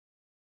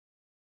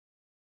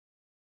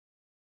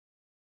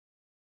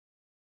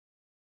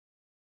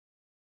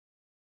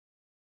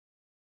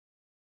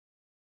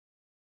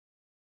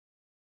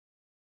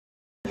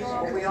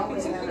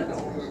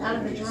out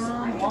of the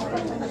drum, walk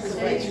up to the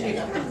stage. It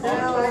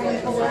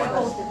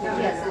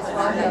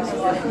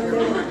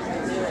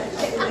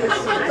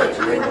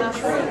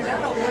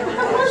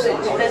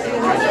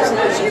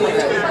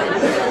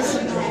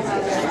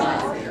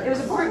was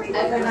a party. No,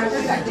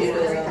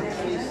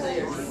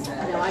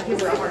 I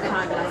give her a hard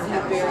time, but I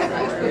have very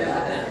nice.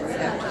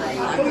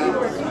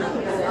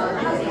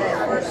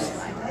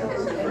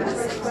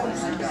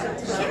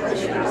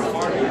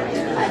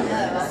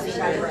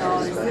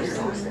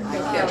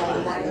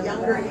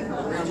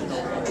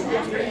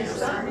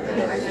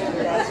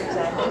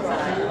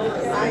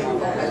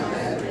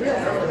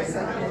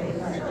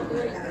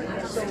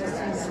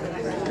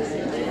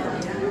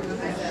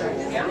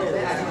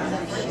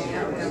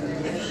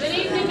 Good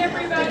evening,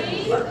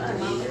 everybody. I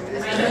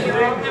know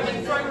you're all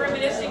having fun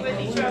reminiscing with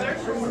each other.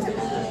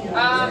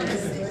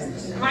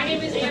 My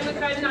name is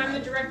and I'm the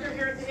director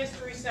here at the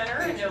History Center.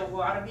 I know a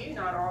lot of you,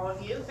 not all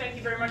of you. Thank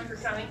you very much for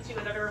coming to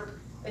another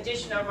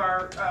edition of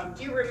our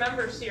Do You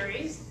Remember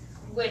series,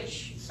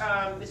 which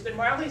has been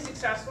wildly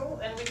successful,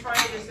 and we find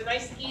it is a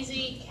nice,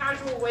 easy,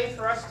 casual way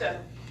for us to,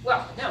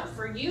 well, no,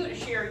 for you to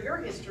share your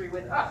history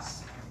with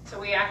us. So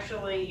we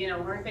actually,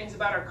 learn things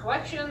about our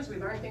collections, we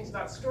learn things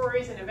about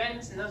stories and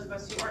events, and those of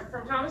us who aren't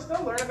from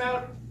Thomasville learn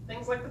about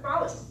things like the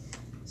Follies.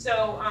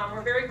 So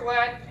we're very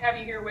glad to have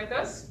you here with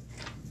us.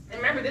 And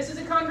remember, this is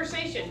a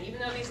conversation. Even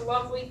though these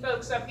lovely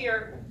folks up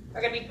here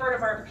are going to be part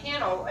of our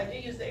panel, I do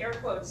use the air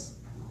quotes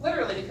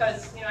literally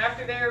because,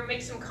 after they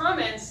make some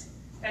comments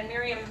and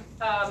Mariam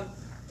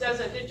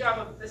does a good job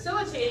of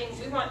facilitating,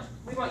 we want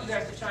you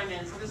guys to chime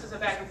in. So this is a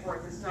back and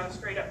forth. This is not a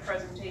straight up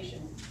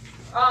presentation.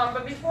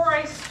 But before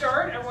I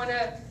start, I want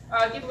to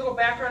give a little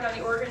background on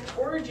the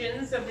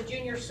origins of the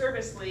Junior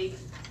Service League,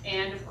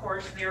 and of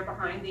course, they're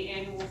behind the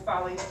annual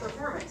Follies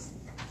performance.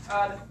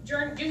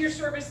 Junior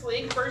Service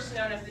League, first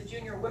known as the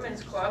Junior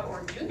Women's Club,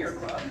 or Junior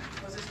Club,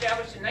 was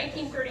established in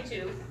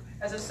 1932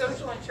 as a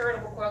social and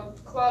charitable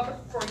club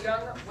for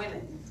young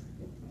women.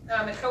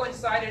 It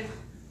coincided,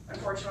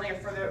 unfortunately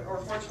or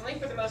fortunately,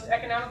 for the most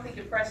economically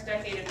depressed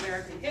decade in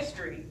American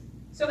history.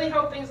 So they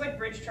held things like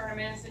bridge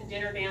tournaments and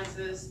dinner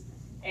dances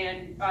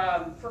and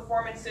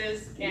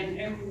performances and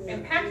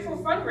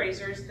impactful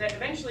fundraisers that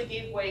eventually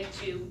gave way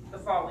to the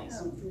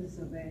Follies.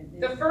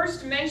 The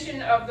first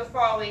mention of the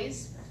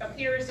Follies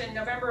appears in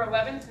November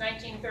 11th,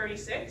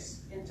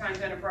 1936 in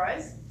Times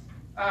Enterprise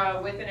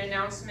with an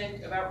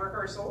announcement about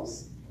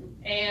rehearsals.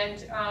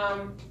 And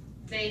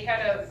they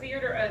had a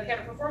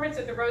performance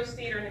at the Rose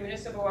Theater in the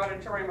Municipal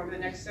Auditorium over the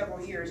next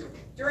several years.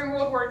 During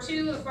World War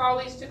II, the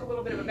Follies took a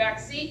little bit of a back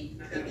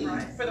seat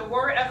for the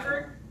war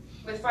effort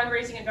with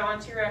fundraising and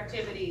volunteer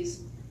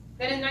activities.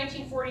 Then in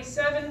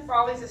 1947,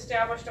 Follies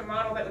established a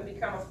model that would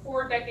become a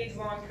 4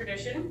 decades-long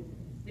tradition.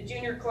 The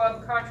Junior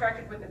Club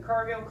contracted with the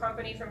Cargill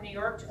Company from New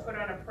York to put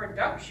on a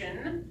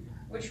production,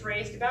 which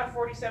raised about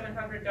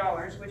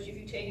 $4,700, which if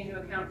you take into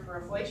account for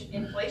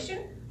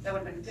inflation, that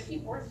would have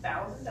been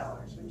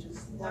 $54,000, which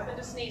is nothing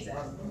to sneeze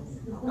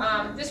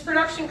at. This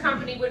production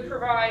company would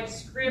provide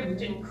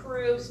script and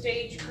crew,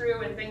 stage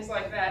crew, and things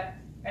like that,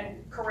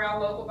 and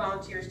corral local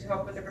volunteers to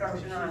help put the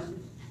production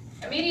on.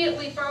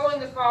 Immediately following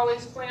the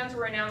Follies, plans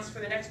were announced for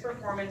the next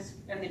performance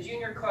in the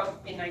Junior Club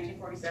in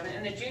 1947,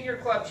 and the Junior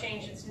Club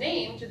changed its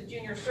name to the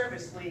Junior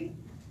Service League.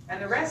 And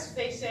the rest,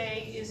 they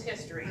say, is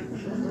history.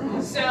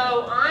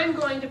 So I'm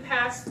going to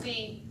pass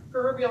the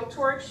proverbial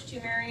torch to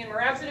Mariam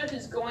Mirabzadeh,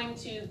 who's going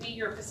to be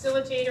your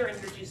facilitator,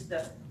 introduce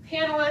the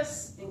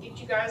panelists, and get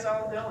you guys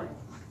all going.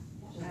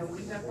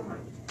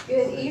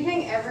 Good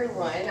evening,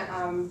 everyone.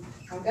 I'm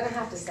going to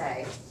have to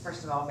say,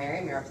 first of all,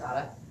 Mariam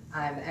Mirabzadeh.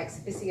 I'm ex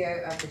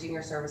officio of the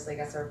Junior Service League.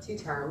 I served 2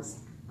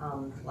 terms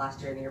last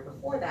year and the year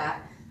before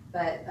that.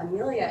 But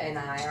Amelia and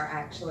I are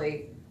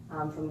actually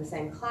from the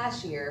same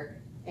class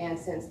year. And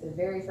since the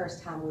very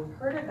first time we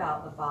heard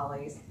about the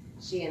Follies,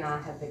 she and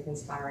I have been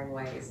conspiring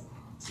ways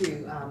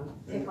to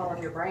pick all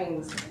of your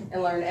brains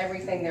and learn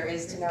everything there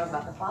is to know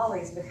about the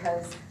Follies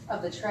because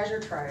of the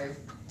treasure trove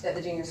that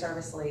the Junior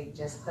Service League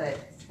just put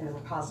in the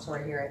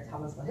repository here at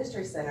Thomasville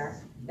History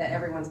Center that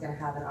everyone's going to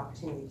have an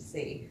opportunity to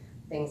see.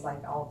 Things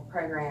like all the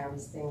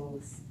programs,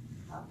 things,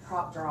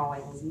 prop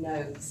drawings,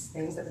 notes,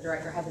 things that the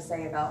director had to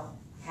say about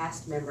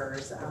cast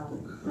members,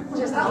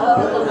 just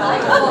all of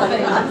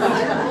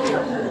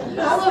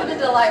the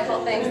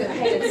delightful things that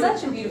painted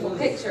such a beautiful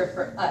picture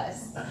for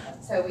us.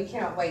 So we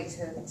cannot wait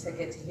to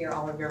get to hear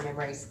all of your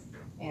memories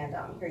and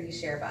hear you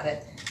share about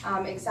it.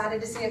 I'm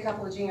excited to see a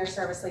couple of Junior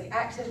Service League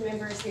active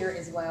members here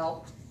as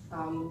well.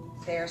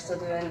 They're still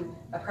doing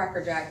a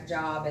crackerjack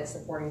job at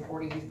supporting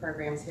 40 youth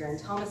programs here in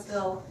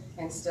Thomasville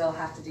and still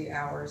have to do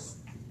hours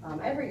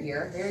every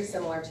year, very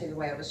similar to the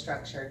way it was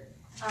structured.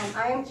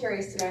 I am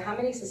curious to know how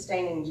many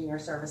sustaining Junior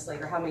Service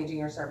League or how many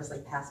Junior Service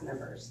League past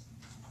members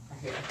are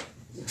here.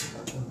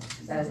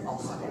 That is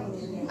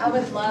awesome. I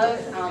would love,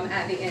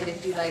 at the end,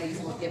 if you ladies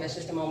will give us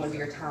just a moment of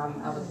your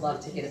time, I would love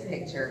to get a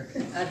picture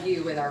of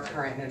you with our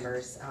current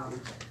members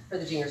for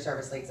the Junior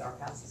Service League's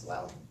archives as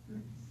well.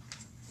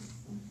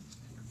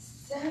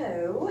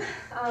 So,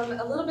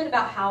 a little bit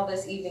about how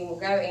this evening will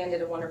go. Anne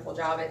did a wonderful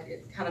job at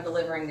kind of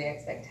delivering the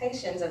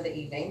expectations of the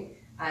evening,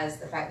 as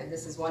the fact that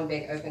this is one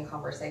big open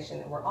conversation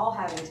that we're all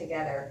having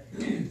together.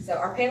 So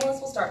our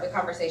panelists will start the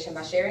conversation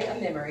by sharing a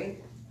memory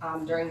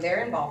during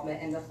their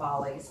involvement in the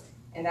Follies,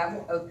 and that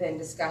will open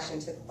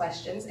discussion to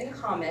questions and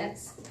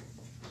comments.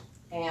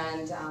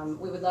 And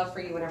we would love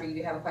for you, whenever you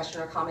do have a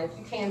question or comment, if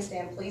you can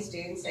stand, please do,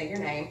 and say your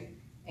name.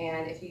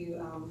 And if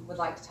you would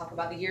like to talk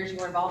about the years you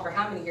were involved or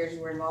how many years you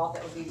were involved,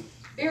 that would be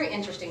very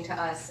interesting to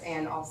us.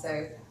 And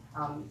also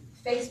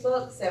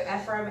Facebook, so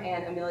Ephraim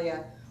and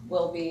Amelia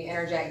will be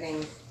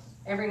interjecting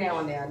every now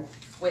and then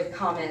with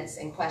comments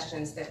and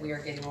questions that we are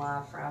getting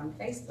live from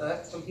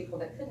Facebook from people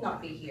that could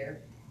not be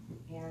here.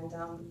 And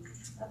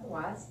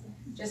otherwise,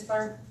 just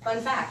for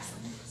fun facts.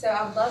 So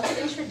I would love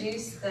to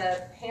introduce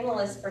the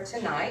panelists for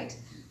tonight.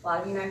 A lot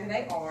of you know who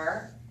they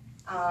are.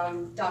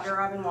 Dr.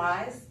 Robin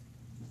Wise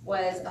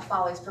was a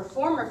Follies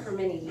performer for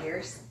many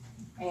years,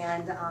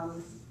 and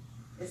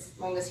as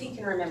long as he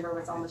can remember,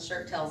 was on the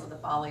shirt tails of the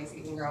Follies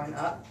even growing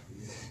up.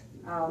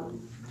 Dr.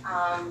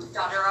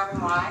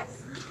 Robin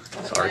Wise.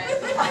 Sorry.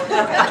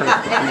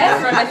 And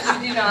Ephraim, if you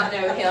do not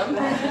know him,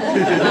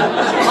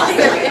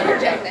 also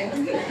interjecting.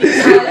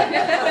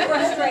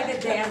 Frustrated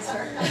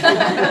dancer.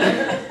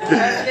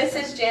 This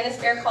is Janice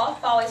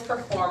Faircloth, Follies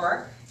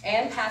performer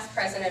and past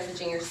president of the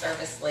Junior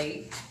Service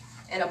League,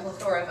 and a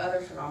plethora of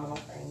other phenomenal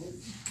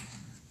things.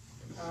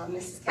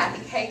 Mrs.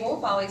 Kathy Cable,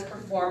 Follies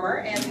performer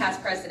and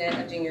past president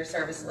of Junior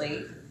Service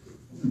League.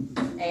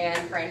 And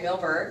Fran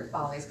Milberg,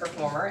 Follies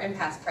performer and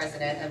past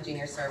president of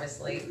Junior Service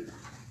League.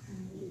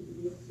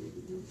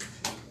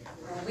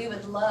 We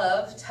would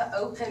love to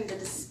open the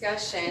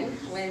discussion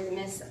with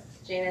Miss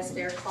Janice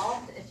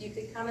Faircloth. If you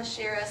could kind of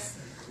share us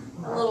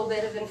a little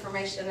bit of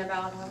information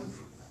about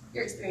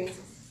your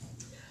experiences.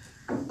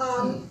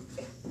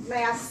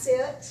 May I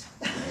sit?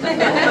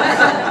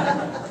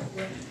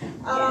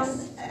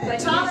 Yes.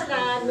 Tom and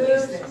I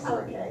moved,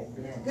 okay,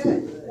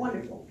 good,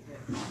 wonderful.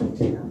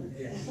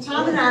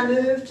 Tom and I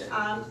moved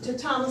to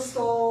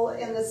Thomasville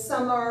in the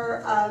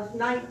summer of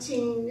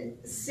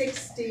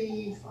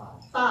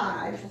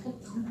 1965.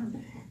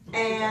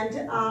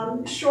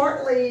 And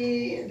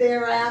shortly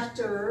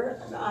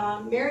thereafter,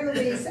 Mary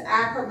Louise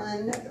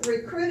Ackerman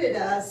recruited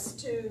us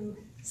to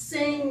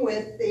sing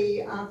with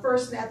the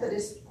First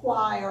Methodist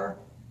Choir,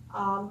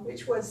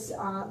 which was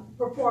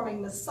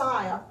performing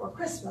Messiah for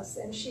Christmas.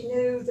 And she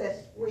knew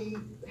that we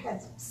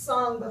had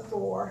sung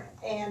before.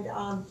 And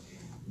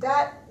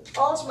that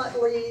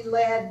ultimately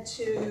led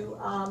to,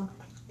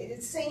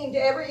 it seemed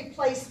every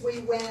place we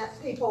went,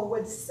 people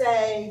would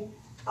say,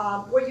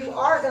 well, you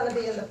are going to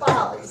be in the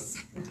Follies.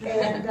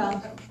 And,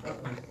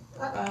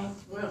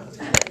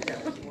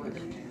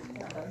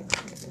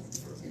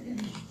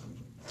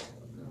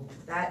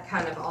 That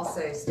kind of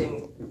also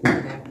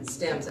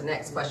stems the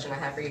next question I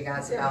have for you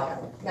guys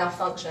about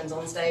malfunctions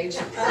on stage.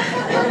 It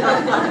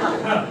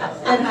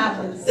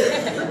happens.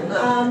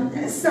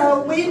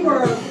 So we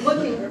were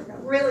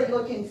really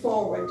looking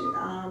forward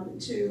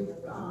to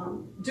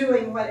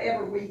doing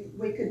whatever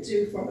we could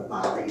do for the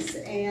Follies.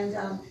 And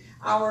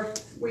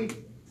we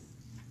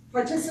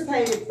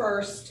participated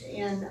first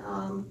in,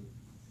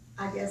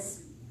 I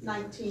guess,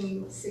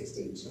 January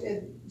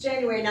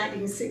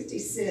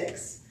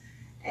 1966.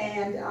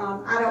 And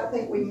I don't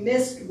think we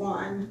missed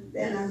one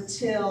then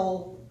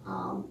until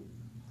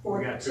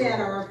for 10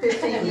 or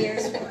 15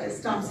 years, as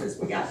Tom says,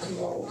 we got too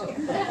old.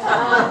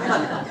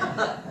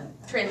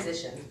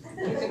 Transition.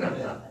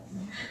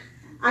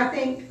 I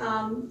think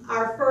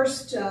our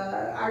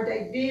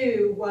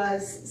debut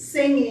was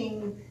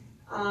singing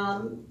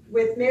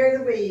with Mary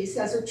Louise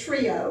as a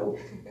trio,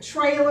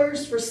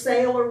 Trailers for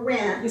Sale or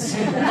Rent.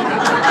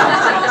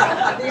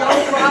 The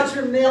old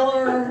Roger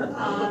Miller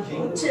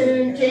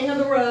tune, King of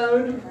the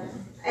Road.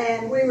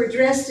 And we were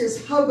dressed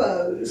as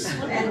hobos,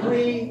 and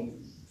we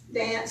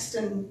danced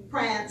and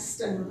pranced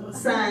and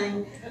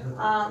sang.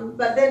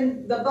 But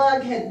then the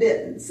bug had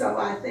bitten, so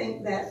I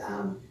think that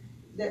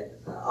that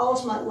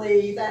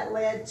ultimately that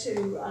led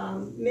to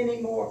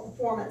many more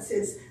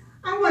performances.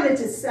 I wanted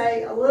to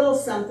say a little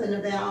something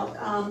about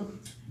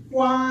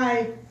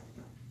why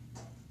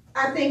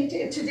I think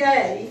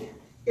today,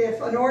 if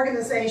an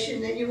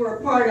organization that you were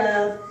a part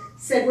of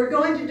said, we're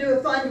going to do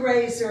a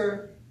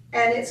fundraiser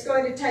and it's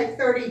going to take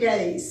 30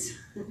 days,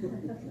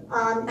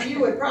 you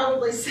would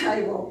probably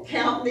say, well,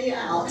 count me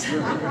out.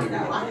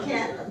 I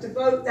can't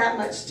devote that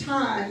much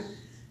time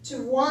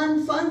to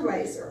one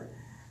fundraiser.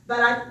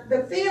 But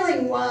the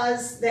feeling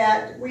was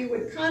that we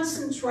would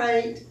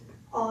concentrate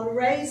on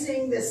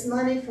raising this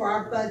money for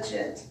our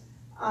budget.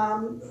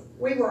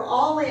 We were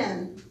all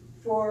in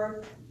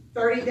for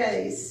 30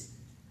 days.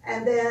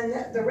 And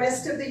then the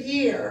rest of the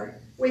year,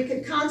 we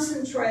could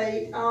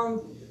concentrate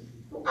on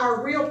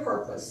our real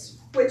purpose,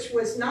 which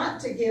was not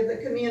to give the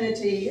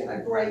community a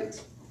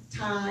great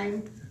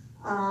time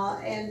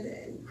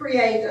and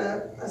create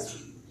a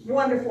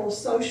wonderful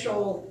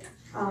social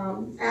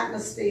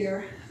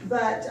atmosphere,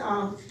 but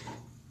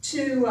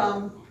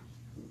to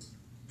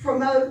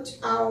promote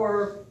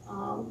our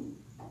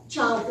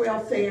child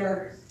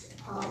welfare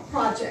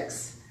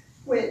projects,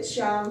 which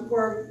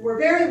were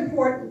very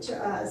important to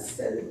us,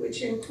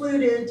 which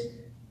included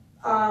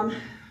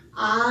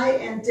eye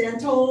and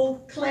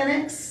dental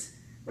clinics,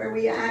 where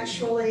we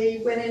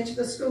actually went into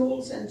the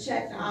schools and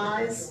checked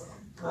eyes.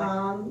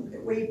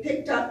 We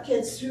picked up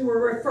kids who were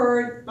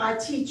referred by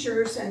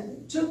teachers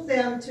and took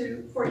them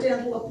for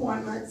dental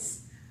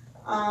appointments.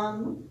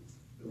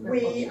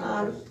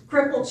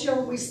 Crippled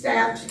children, we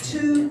staffed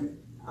two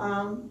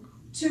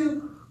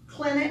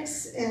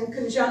clinics in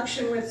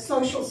conjunction with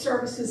social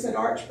services at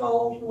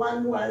Archbold.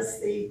 One was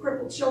the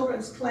Crippled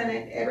Children's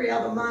Clinic every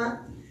other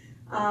month.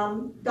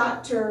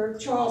 Dr.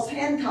 Charles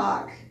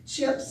Hancock,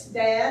 Chip's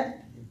dad,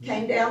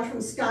 came down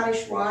from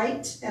Scottish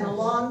Rite, and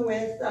along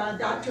with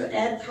Dr.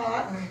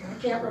 Adcock, I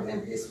can't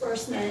remember his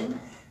first name,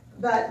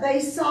 but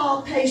they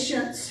saw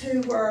patients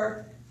who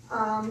were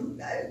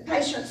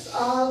patients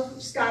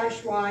of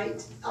Scottish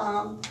Rite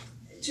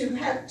to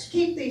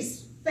keep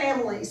these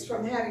families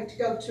from having to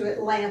go to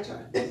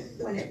Atlanta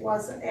when it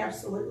wasn't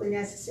absolutely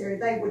necessary.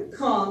 They would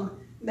come,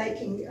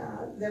 making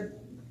the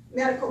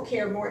medical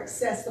care more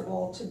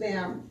accessible to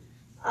them.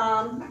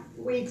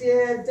 We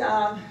did,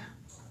 of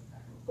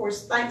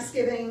course,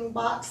 Thanksgiving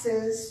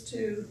boxes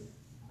to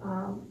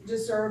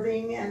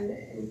deserving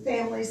and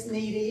families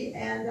needy,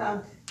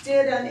 and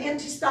did an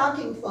empty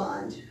stocking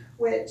fund,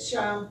 which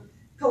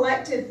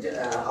collected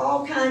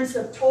all kinds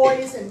of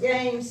toys and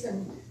games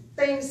and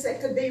things that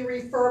could be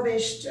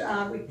refurbished.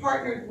 We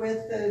partnered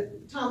with the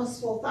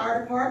Thomasville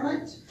Fire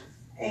Department,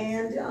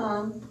 and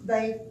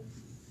they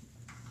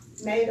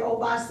made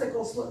old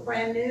bicycles look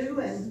brand new,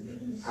 and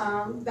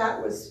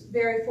that was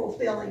very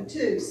fulfilling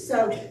too.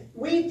 So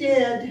we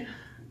did,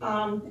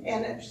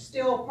 and it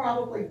still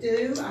probably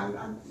do,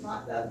 I'm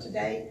not up to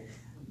date,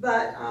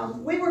 but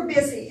we were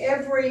busy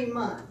every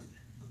month.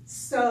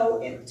 So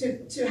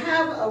to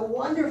have a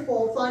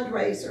wonderful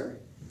fundraiser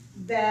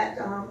that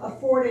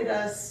afforded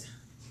us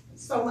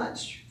so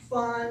much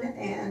fun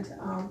and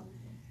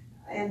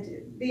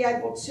be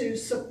able to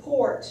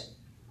support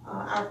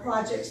our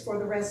projects for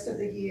the rest of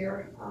the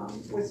year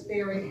was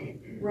very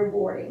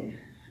rewarding.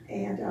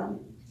 And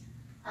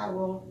I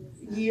will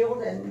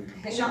yield and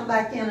jump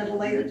back in at a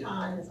later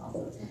time.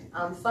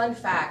 Fun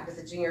fact with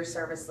the Junior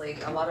Service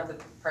League, a lot of the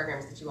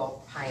programs that you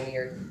all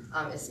pioneered,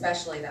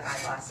 especially the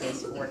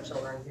eyeglasses for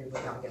children who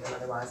would not get them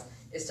otherwise,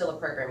 is still a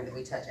program that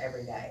we touch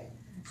every day.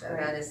 So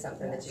that is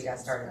something that you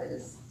guys started that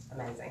is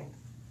amazing.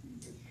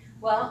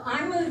 Well,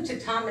 I moved to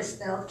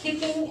Thomasville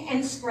kicking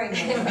and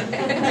screaming.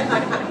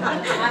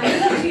 I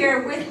moved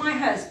here with my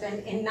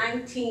husband in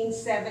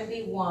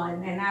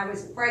 1971, and I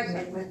was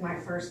pregnant with my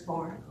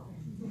firstborn.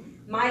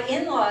 My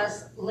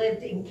in-laws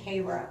lived in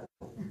Cairo.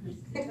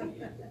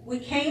 We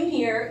came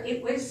here,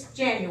 it was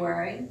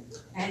January,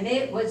 and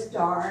it was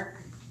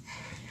dark,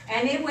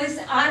 and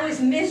I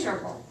was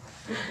miserable.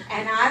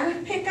 And I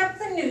would pick up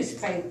the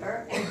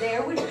newspaper, and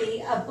there would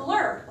be a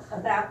blurb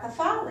about the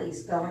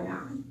Follies going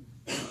on.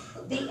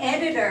 The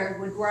editor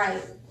would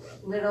write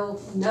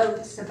little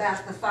notes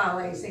about the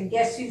Follies, and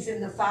guess who's in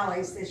the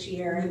Follies this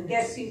year, and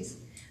guess who's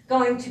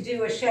going to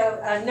do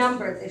a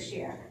number this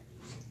year.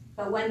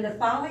 But when the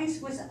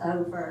Follies was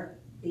over,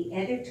 the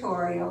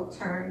editorial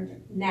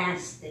turned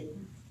nasty.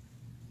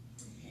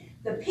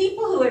 The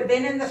people who had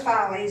been in the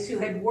Follies, who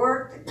had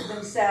worked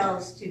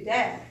themselves to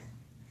death,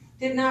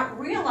 did not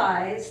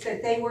realize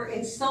that they were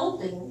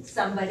insulting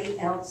somebody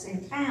else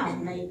in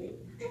town, maybe.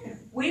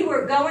 We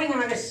were going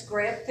on a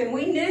script, and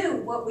we knew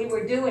what we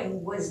were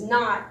doing was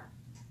not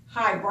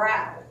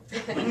highbrow.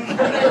 But that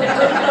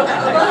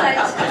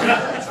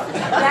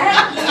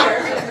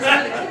year,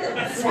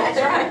 that's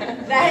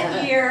right,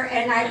 that year,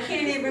 and I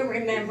can't even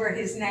remember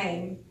his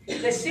name,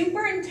 the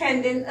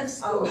superintendent of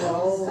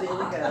schools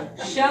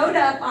showed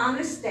up on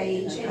the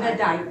stage in a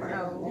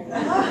diaper.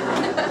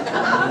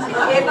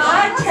 If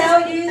I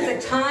tell you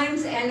the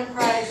Times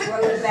Enterprise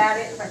wrote about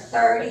it for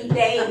 30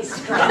 days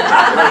straight,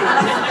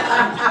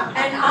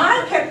 and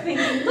I kept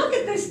thinking, look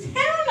at this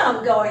town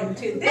I'm going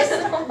to. This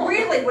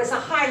really was a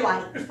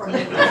highlight for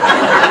me.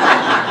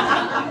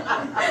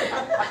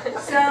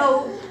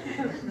 So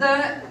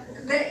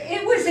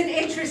it was an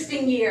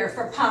interesting year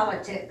for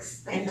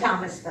politics in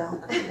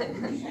Thomasville.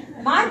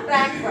 My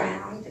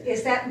background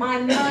is that my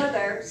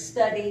mother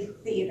studied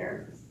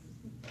theater,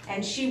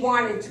 and she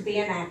wanted to be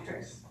an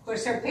actress. Of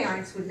course, her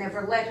parents would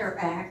never let her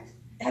act.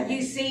 Have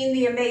you seen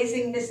The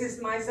Amazing Mrs.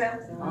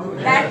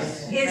 Maisel? That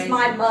is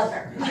my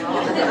mother.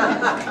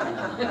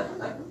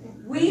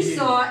 We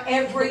saw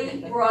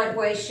every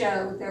Broadway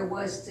show there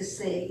was to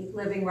see,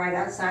 living right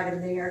outside of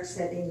New York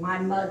City. My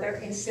mother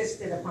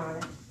insisted upon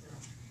it.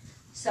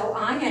 So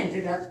I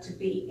ended up to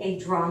be a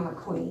drama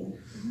queen.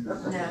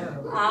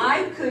 No.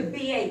 I could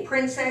be a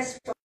princess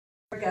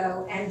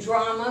forever, and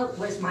drama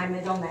was my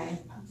middle name.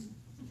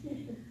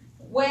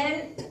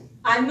 When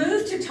I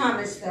moved to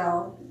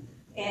Thomasville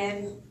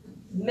in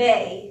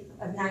May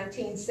of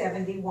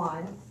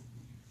 1971,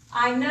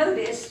 I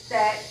noticed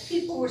that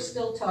people were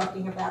still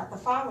talking about the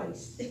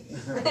Follies.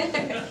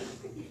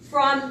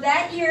 From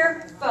that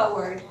year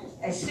forward,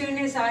 as soon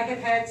as I had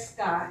had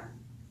Scott,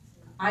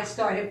 I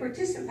started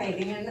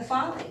participating in the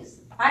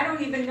Follies. I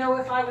don't even know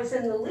if I was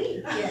in the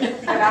league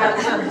yet, but I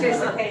was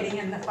participating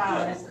in the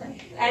Follies.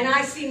 And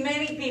I see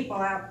many people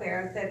out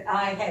there that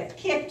I have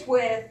kicked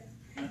with,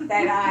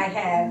 that I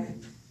have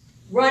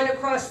run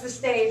across the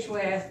stage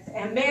with,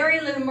 and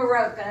Mary Lou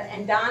Maroka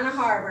and Donna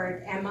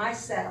Harvard and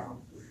myself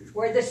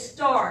were the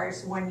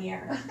stars one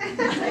year.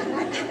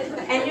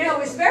 And you know, it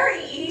was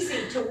very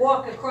easy to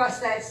walk across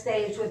that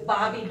stage with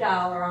Bobby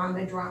Dollar on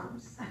the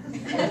drums.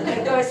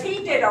 Because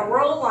he did a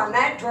roll on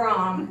that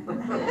drum,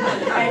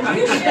 and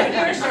you shook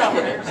your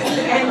shoulders,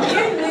 and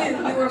you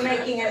knew you were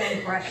making an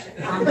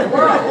impression on the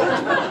world.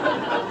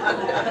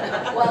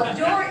 Well,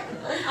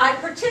 I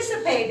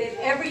participated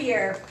every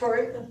year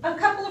for a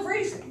couple of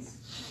reasons.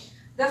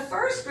 The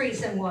first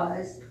reason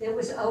was it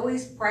was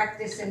always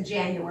practice in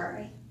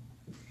January.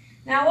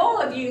 Now,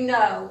 all of you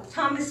know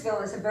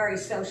Thomasville is a very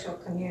social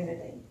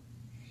community,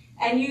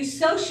 and you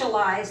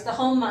socialize the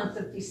whole month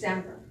of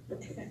December,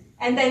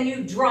 and then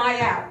you dry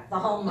out the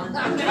whole month.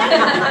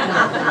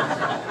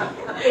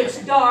 It's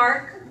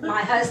dark.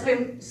 My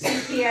husband,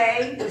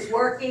 CPA, was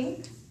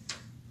working.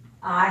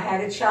 I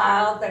had a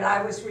child that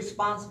I was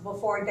responsible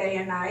for day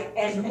and night,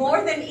 and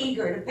more than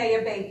eager to pay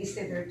a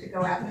babysitter to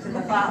go out to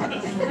the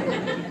Follies.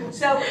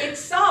 So it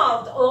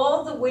solved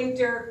all the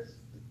winter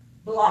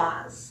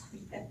blahs.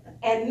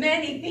 And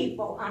many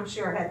people, I'm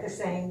sure, had the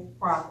same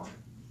problem.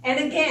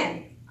 And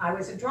again, I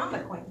was a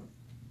drama queen.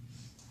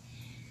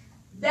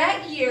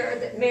 That year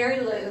that Mary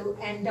Lou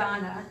and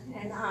Donna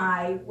and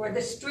I were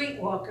the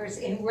streetwalkers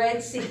in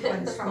red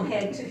sequins from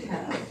head to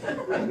toe.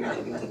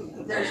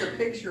 There's a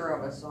picture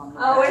of us on the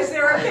back. Oh, is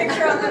there a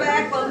picture on the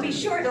back? Well, be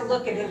sure to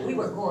look at it. We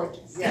were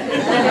gorgeous. Yeah.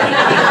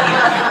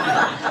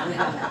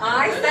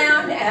 I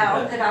found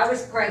out that I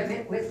was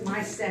pregnant with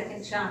my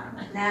second child.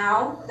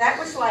 Now, that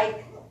was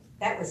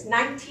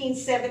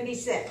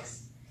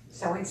 1976.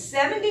 So in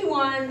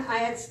 71, I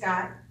had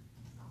Scott,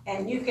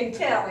 and you can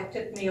tell it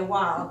took me a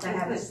while to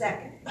have a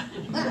second.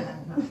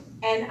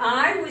 And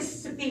I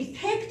was to be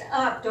picked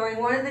up during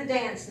one of the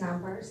dance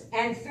numbers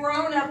and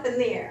thrown up in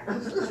the air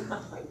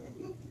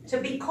to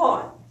be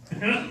caught.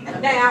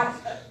 Now,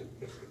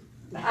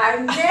 I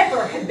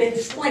never have been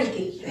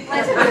slinky.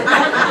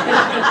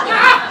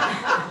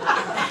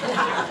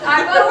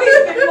 I've always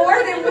been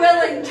more than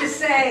willing to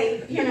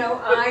say, you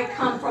know, I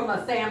come from a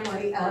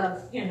family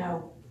of, you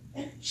know,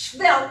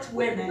 svelte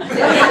women.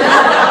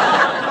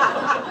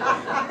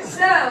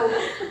 So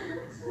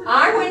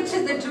I went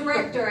to the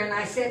director and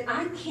I said,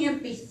 I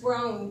can't be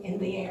thrown in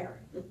the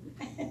air.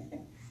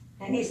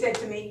 And he said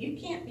to me, you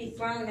can't be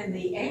thrown in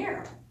the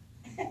air.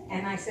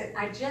 And I said,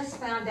 I just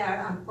found out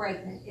I'm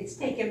pregnant. It's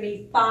taken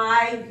me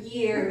 5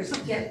 years to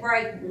get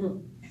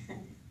pregnant.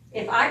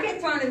 If I get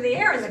thrown in the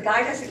air and the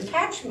guy doesn't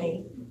catch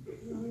me,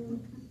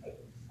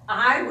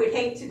 I would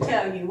hate to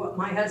tell you what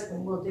my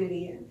husband will do to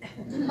you.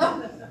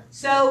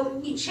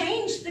 So he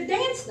changed the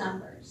dance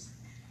numbers.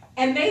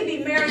 And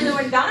maybe Mary Lou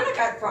and Donna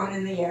got thrown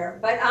in the air,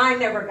 but I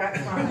never got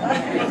thrown in the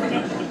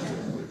air.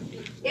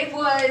 It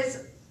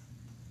was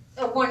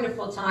a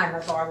wonderful time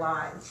of our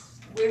lives.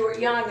 We were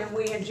young and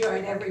we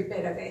enjoyed every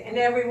bit of it. And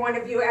every one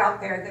of you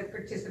out there that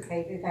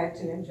participated had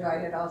to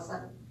enjoy it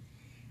also.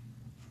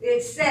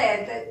 It's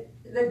said that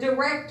the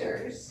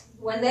directors,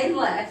 when they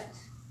left,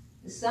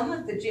 some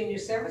of the Junior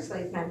Service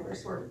League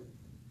members were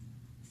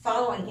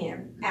following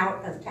him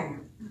out of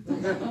town.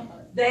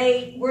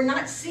 They were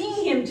not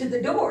seeing him to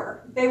the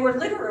door. They were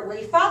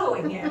literally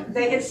following him.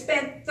 They had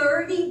spent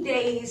 30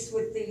 days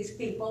with these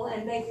people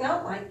and they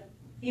felt like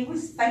he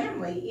was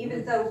family,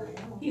 even though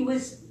he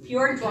was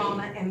pure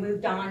drama and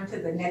moved on to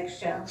the next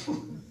show.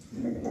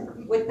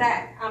 With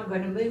that, I'm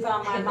going to move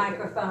on my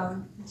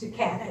microphone to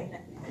Kathy.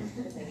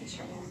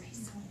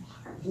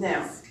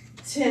 Now,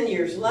 10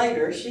 years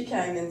later, she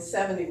came in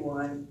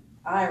 71.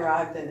 I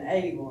arrived in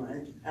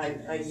 81.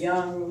 A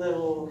young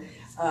little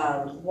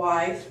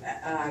wife.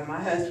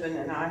 My husband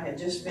and I had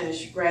just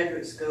finished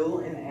graduate school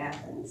in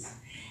Athens.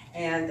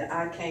 And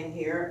I came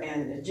here,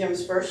 and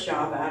Jim's first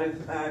job out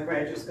of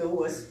graduate school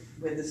was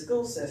with the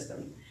school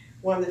system.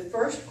 One of the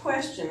first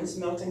questions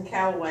Milton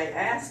Calloway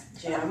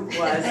asked Jim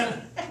was,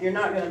 "You're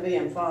not going to be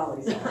in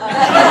Follies." And it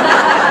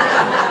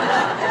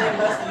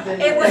must have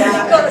been. It was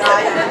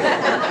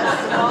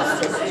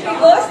because he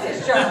lost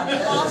his job. He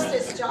lost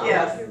his job.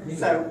 Yes,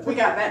 so we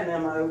got that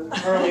memo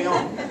early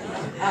on.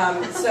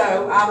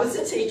 So I was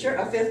a teacher,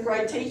 a 5th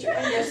grade teacher,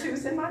 and guess who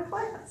was in my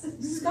class?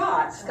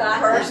 Scott.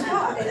 Her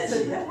Scott that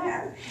she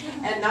had.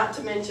 And not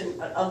to mention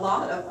a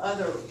lot of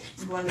other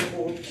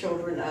wonderful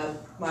children of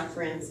my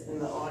friends in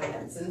the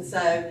audience. And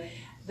so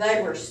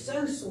they were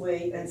so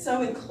sweet and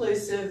so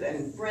inclusive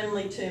and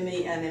friendly to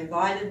me and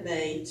invited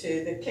me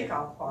to the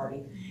kickoff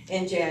party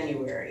in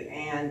January.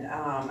 And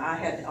I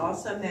had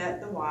also met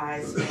the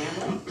Wise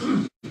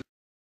family.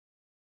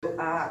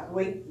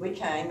 We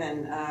came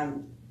and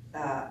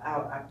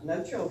I have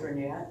no children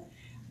yet,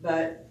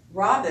 but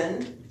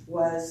Robin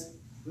was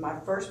my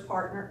first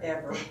partner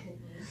ever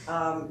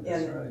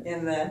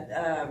in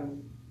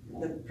the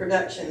the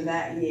production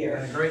that year.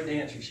 And a great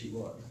dancer she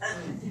was.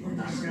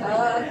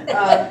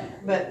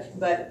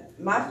 But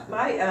my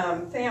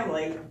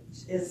family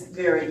is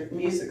very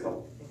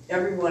musical.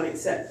 Everyone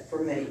except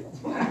for me.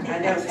 I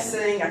don't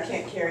sing, I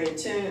can't carry a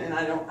tune, and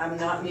I'm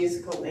not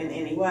musical in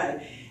any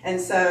way. And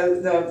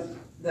so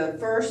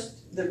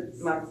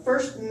my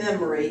first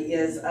memory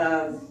is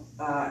of,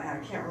 I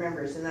can't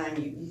remember his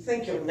name, you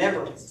think you'll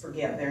never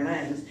forget their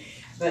names,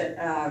 but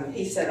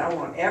he said, I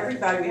want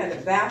everybody, we had to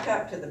back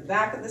up to the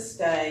back of the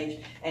stage,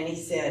 and he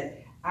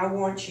said, I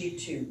want you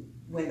to,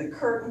 when the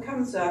curtain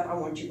comes up, I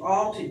want you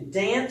all to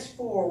dance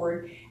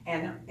forward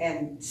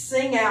and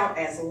sing out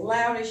as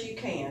loud as you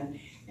can.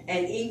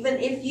 And even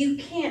if you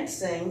can't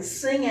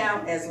sing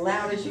out as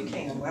loud as you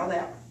can. Well,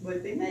 that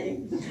would be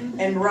me.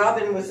 And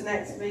Robin was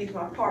next to me,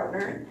 my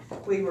partner.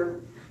 We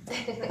were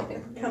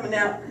coming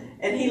out,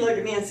 and he looked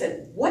at me and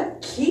said, "What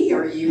key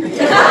are you in?"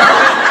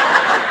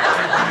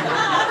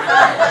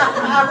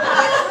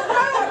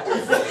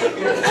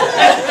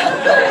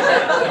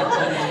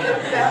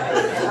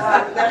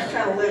 That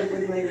kind of lived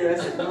with me the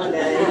rest of my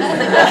days.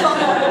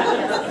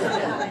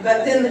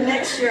 But then the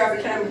next year I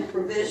became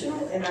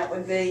provisional, and that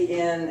would be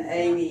in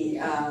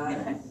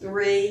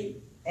 '83,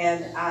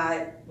 and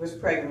I was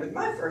pregnant with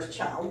my first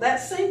child.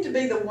 That seemed to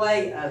be the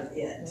way of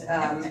it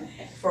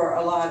for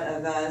a lot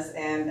of us,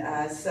 and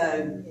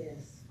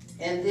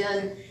and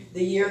then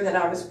the year that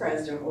I was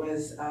president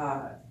was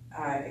I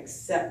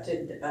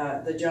accepted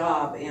the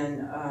job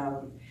in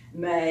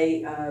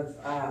May of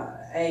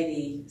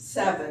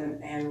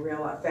 '87, and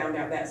found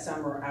out that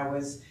summer I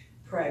was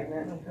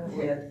pregnant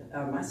with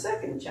my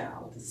second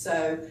child.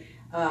 So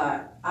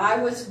I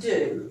was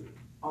due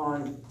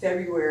on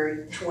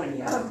February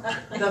 20th,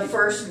 the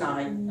first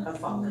night of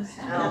Follies.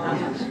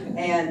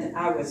 And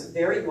I was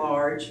very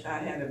large.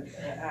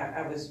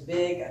 I was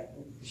big,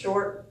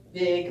 short,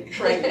 big,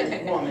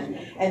 pregnant woman,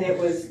 and it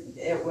was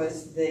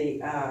the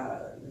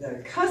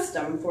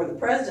custom for the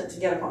president to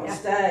get up on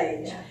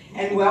stage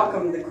and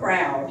welcome the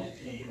crowd.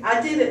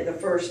 I did it the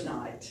first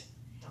night,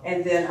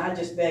 and then I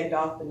just begged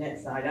off the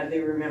next night. I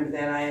do remember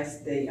that. I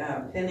asked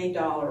Penny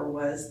Dollar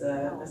was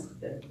the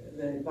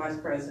vice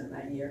president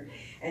that year,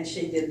 and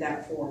she did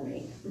that for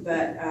me.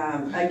 But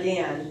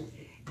again,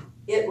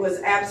 it was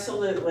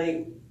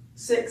absolutely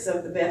 6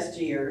 of the best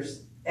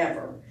years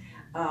ever.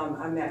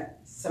 I met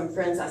some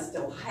friends I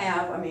still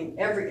have. I mean,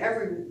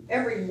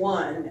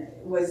 everyone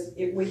was.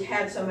 We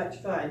had so much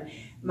fun.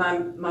 My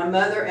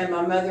mother and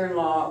my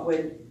mother-in-law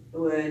would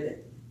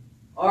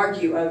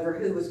argue over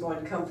who was going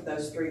to come for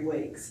those 3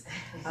 weeks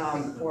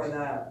for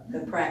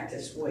the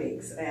practice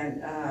weeks,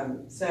 and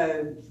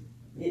so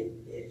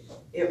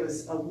it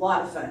was a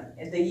lot of fun.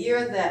 And the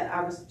year that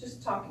I was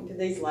just talking to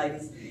these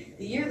ladies,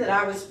 the year that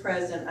I was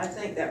president, I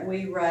think that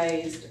we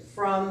raised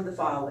from the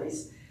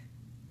Follies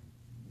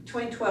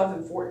between $12,000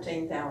 and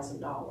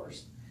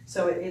 $14,000.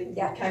 So it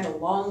came a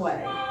long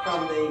way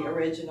from the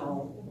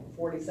original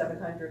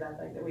 4,700, I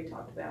think, that we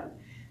talked about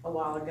a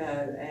while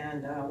ago,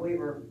 and we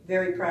were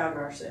very proud of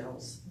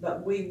ourselves.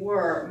 But we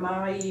were,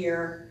 my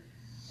year,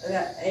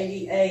 that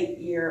 '88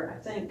 year, I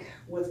think,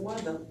 was one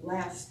of the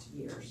last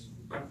years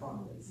of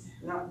Follies.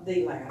 Not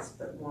the last,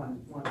 but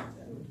one of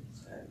them.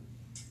 So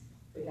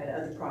we had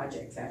other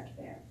projects after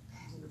that.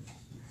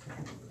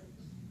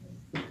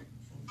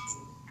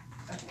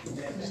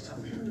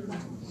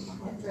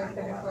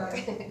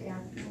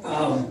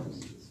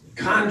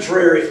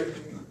 Contrary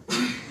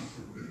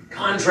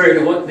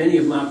to what many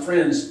of my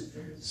friends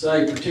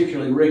say,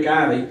 particularly Rick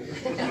Ivey,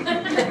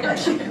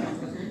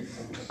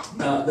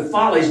 the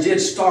Follies did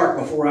start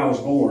before I was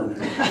born.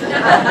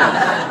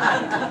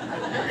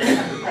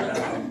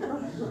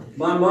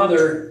 My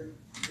mother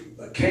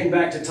came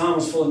back to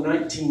Thomasville in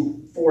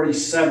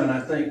 1947, I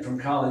think, from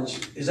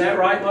college. Is that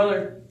right,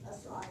 Mother?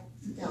 That's right.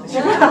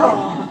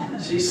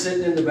 She's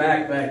sitting in the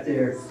back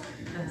there.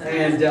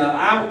 And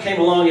I came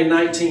along in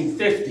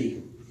 1950.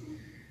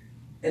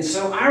 And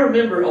so I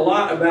remember a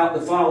lot about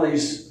the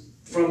Follies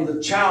from the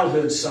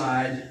childhood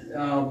side.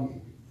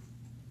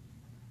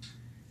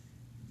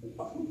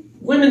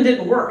 Women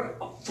didn't work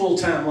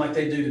full-time like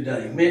they do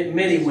today.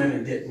 Many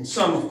women didn't.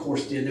 Some, of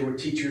course, did. There were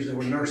teachers, there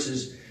were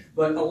nurses.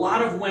 But a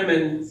lot of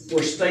women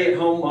were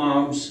stay-at-home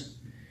moms,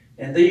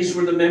 and these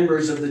were the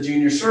members of the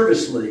Junior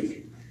Service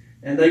League.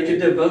 And they could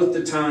devote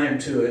the time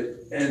to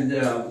it. And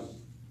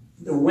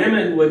the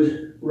women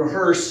would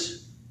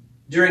rehearse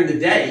during the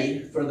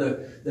day for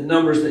the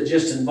numbers that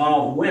just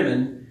involved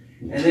women.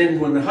 And then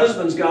when the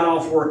husbands got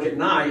off work at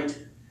night,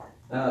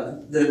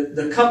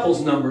 the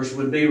couples numbers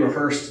would be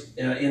rehearsed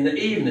in the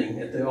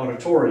evening at the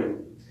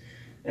auditorium.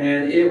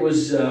 And it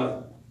was,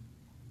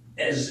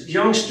 as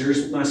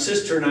youngsters, my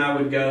sister and I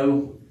would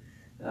go,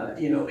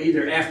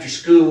 either after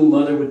school,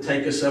 Mother would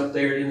take us up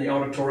there in the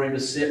auditorium to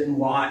sit and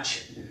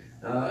watch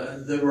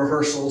the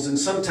rehearsals. And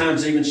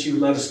sometimes even she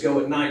would let us go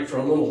at night for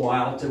a little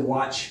while to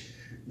watch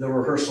the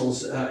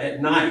rehearsals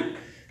at night.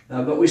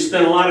 But we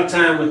spent a lot of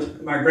time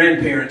with my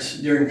grandparents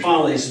during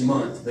Follies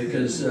month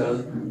because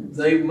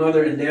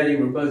Mother and Daddy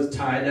were both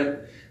tied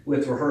up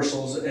with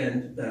rehearsals,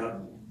 and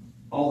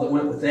all that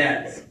went with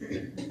that.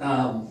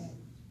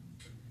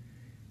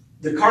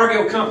 The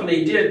Cargill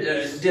Company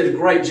did a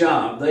great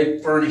job. They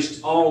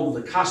furnished all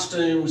of the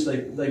costumes.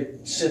 They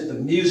sent the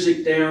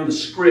music down, the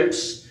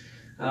scripts,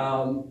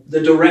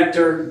 the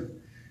director,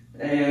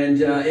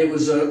 and it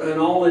was an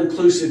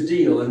all-inclusive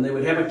deal. And they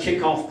would have a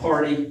kickoff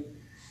party.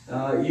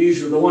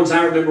 Usually, the ones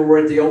I remember were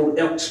at the old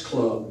Elks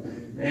Club,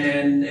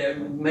 and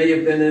it may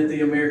have been at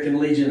the American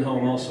Legion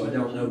home also. I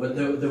don't know, but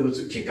there was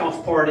a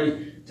kickoff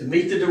party to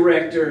meet the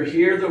director,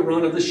 hear the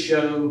run of the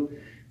show,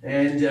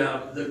 and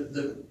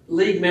the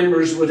league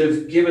members would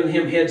have given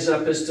him heads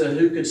up as to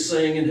who could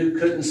sing and who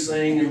couldn't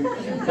sing, and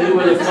who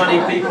were the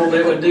funny people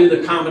that would do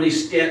the comedy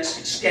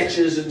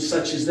sketches and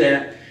such as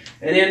that.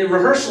 And then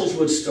rehearsals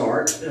would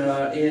start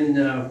in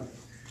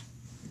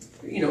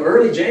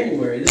early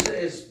January. This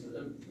is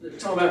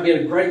talking about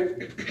being a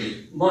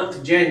great month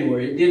of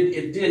January.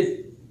 It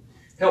did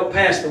help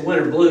pass the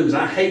winter blues.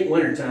 I hate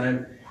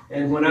wintertime,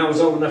 and when I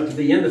was old enough to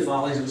be in the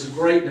Follies, it was a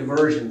great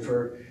diversion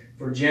for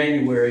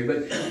January.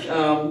 But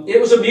it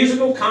was a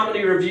musical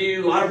comedy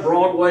review, a lot of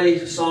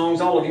Broadway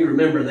songs. All of you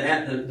remember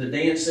that, the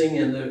dancing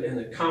and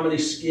the comedy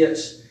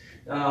skits.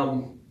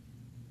 One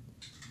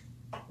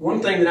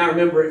thing that I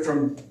remember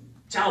from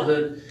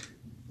childhood,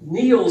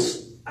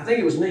 I think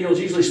it was Neil's,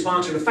 usually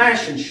sponsored a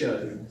fashion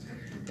show.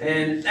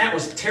 And that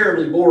was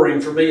terribly boring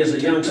for me as a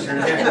youngster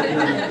to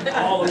have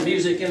all the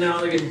music and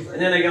all, and then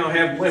they're going to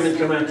have women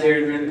come out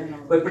there.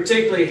 But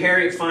particularly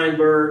Harriet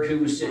Feinberg, who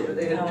was,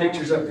 they had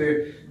pictures up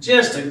here,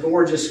 just a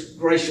gorgeous,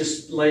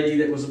 gracious lady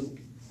that was a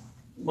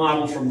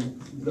model from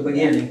the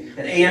beginning.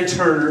 And Ann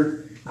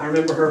Turner, I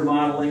remember her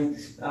modeling.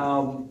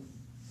 And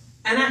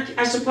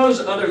I suppose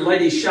other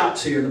ladies'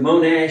 shops here, the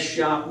Monash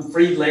shop, and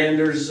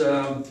Friedlander's,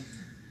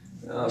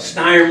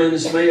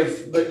 Steierman's may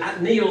have,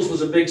 but Neil's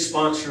was a big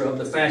sponsor of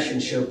the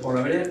fashion show part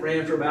of it. It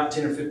ran for about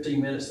 10 or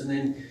 15 minutes and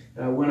then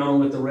went on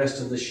with the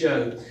rest of the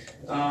show.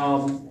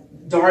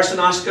 Doris and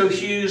Osco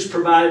Hughes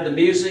provided the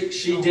music.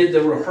 She did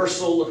the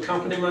rehearsal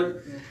accompaniment,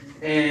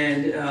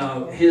 and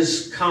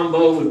his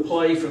combo would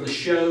play for the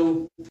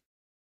show.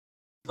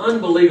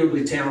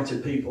 Unbelievably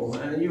talented people.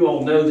 And you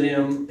all know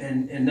them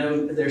and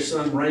know their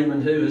son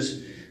Raymond, who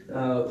is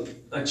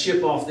a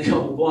chip off the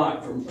old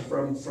block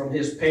from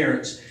his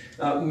parents.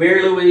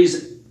 Mary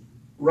Louise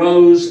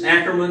Rose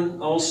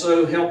Ackerman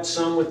also helped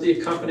some with the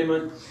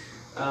accompaniment.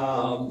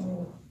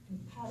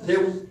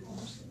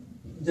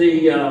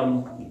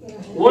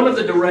 One of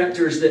the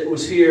directors that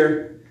was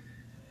here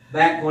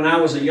back when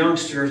I was a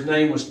youngster, his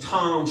name was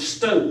Tom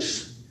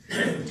Stokes.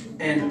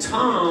 And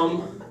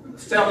Tom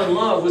fell in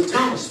love with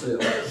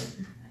Thomasville.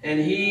 And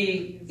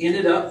he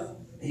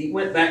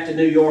went back to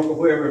New York or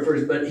wherever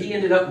first, but he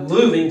ended up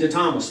moving to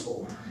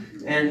Thomasville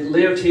and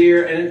lived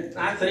here, and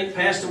I think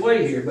passed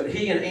away here. But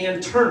he and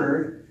Ann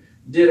Turner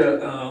did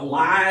a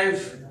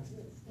live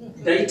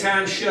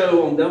daytime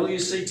show on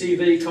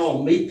WCTV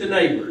called Meet the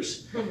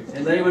Neighbors.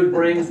 And they would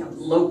bring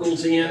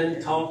locals in and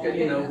talk, and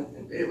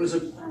it was a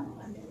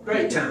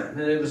great time.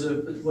 And it was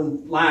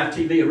when live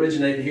TV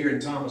originated here in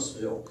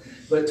Thomasville.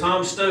 But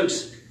Tom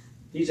Stokes,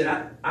 he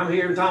said, I'm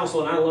here in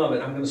Thomasville and I love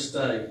it, I'm going to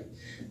stay.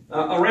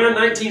 Around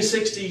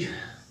 1960,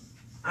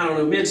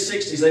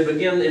 mid-60s, they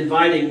began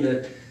inviting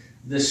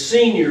the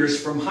seniors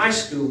from high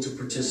school to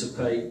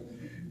participate.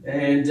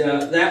 And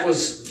that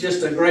was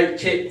just a great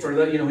kick for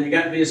when you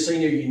got to be a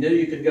senior, you knew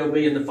you could go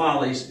be in the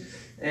Follies.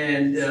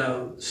 And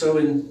so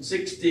in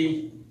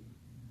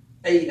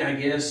 68, I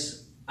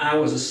guess, I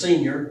was a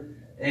senior.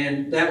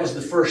 And that was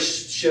the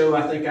first show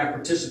I think I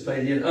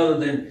participated in, other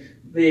than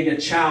being a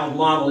child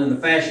model in the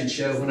fashion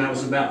show when I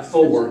was about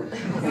 4.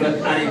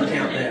 But I didn't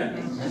count that.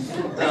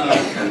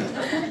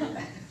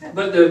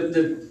 But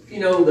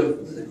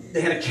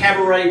they had a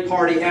cabaret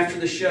party after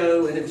the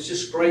show, and it was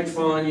just great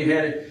fun. You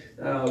had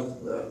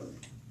the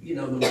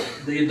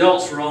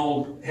adults were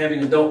all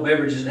having adult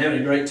beverages and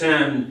having a great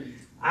time. And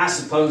I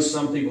suppose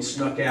some people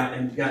snuck out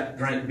and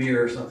drank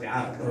beer or something.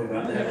 I don't know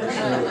about that for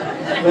sure.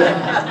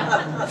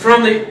 But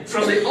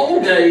from the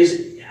old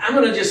days, I'm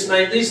going to just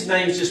name, these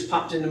names just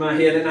popped into my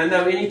head, and I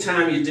know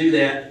anytime you do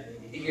that,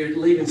 you're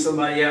leaving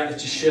somebody out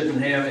that you shouldn't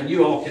have, and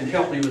you all can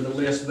help me with the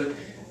list, but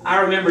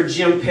I remember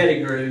Jim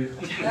Pettigrew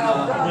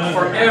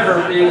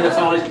forever being in the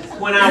Follies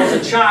when I was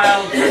a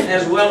child,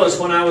 as well as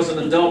when I was an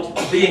adult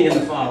being in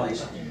the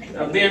Follies.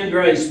 Ben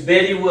Grace,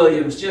 Betty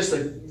Williams, just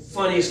the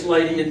funniest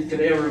lady you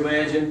could ever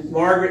imagine.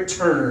 Margaret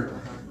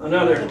Turner,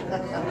 another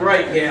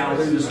great gal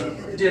who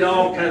did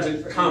all kinds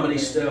of comedy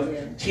stuff.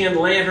 Ken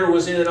Lanter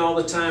was in it all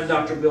the time.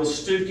 Dr. Bill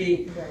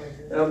Stuckey.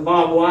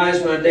 Bob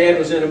Wise, my dad,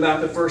 was in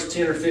about the first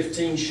 10 or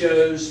 15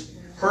 shows.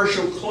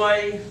 Herschel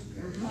Clay.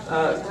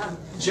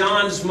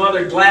 John's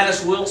mother,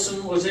 Gladys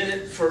Wilson, was in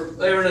it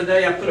forever and a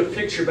day. I put a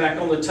picture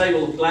back on the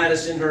table of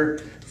Gladys in her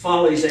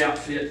Follies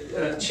outfit.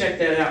 Check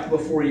that out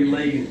before you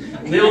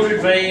leave.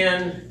 Mildred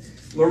Vann,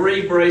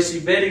 Marie Bracy,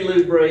 Betty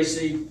Lou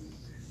Bracy,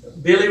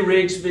 Billy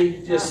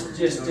Rigsby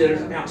just did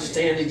an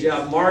outstanding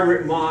job.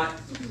 Margaret Mott.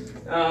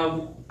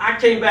 I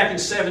came back in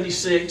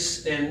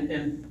 '76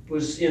 and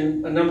was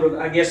in a number of,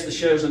 I guess, the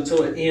shows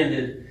until it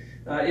ended.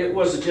 It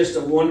was just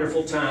a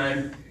wonderful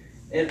time.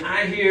 And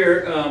I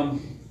hear a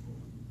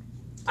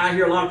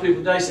lot of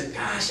people today say,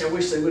 gosh, I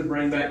wish they would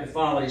bring back the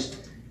Follies.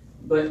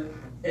 But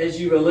as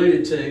you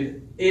alluded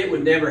to, it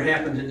would never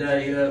happen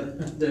today.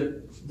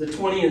 The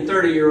 20 and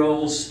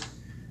 30-year-olds,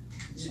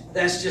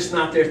 that's just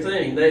not their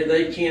thing.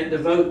 They can't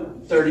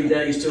devote 30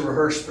 days to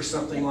rehearse for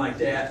something like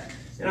that.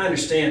 And I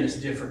understand it's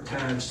different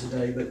times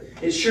today, but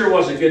it sure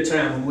was a good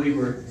time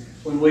when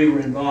we were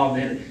involved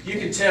in it. You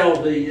can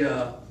tell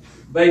the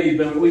baby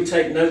boomer, we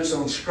take notes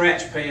on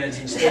scratch pads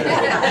instead of.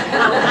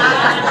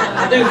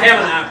 I do have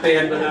an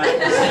iPad, but I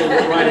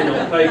still write it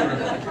on paper.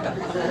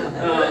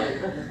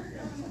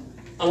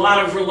 A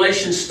lot of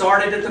relations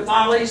started at the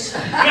Follies.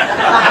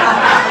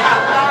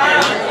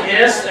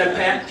 Yes,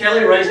 Pat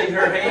Kelly raising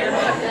her hand.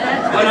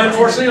 But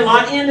unfortunately, a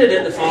lot ended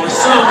at the Follies.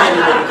 Some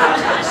ended at the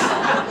Follies.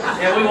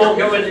 And we won't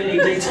go into any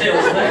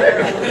details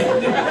there.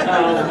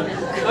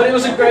 But it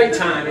was a great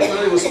time. It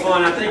really was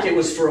fun. I think it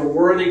was for a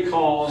worthy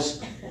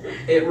cause.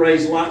 It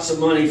raised lots of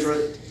money for,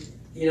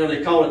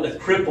 they call it the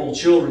Crippled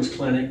Children's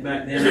Clinic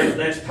back then.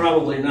 That's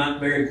probably not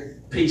very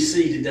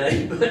PC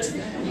today, but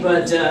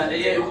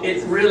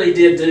it really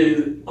did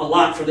do a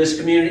lot for this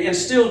community and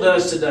still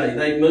does today.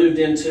 They moved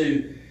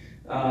into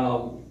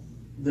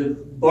the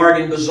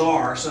bargain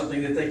bazaar,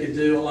 something that they could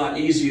do a lot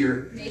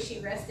easier. May she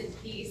rest in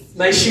peace.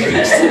 May she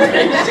rest in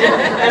peace.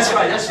 That's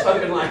right, that's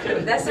spoken like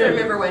it. That's the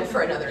remember when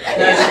for another day.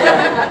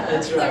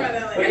 That's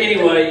right. But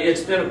anyway,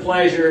 it's been a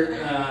pleasure,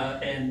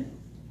 and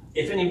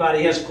if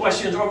anybody has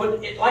questions or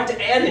would like to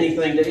add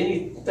anything to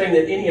anything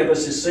that any of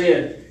us has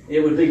said,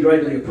 it would be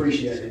greatly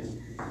appreciated.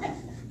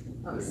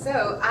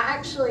 So I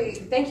actually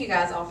thank you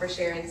guys all for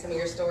sharing some of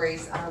your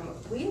stories.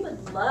 We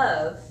would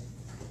love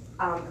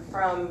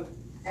from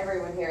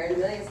everyone here, and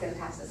Lillian's going to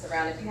pass this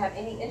around, if you have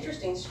any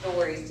interesting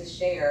stories to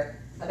share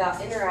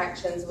about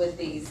interactions with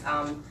these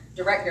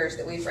directors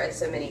that we've read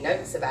so many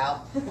notes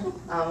about.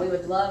 We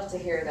would love to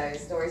hear those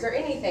stories, or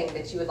anything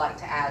that you would like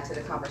to add to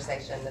the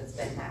conversation that's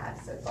been had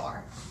so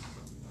far.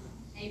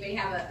 Anybody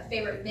have a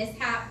favorite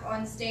mishap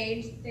on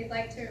stage they'd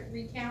like to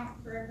recount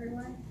for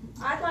everyone?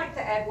 I'd like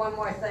to add one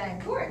more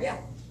thing. Sure, yeah.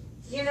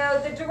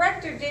 The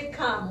director did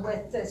come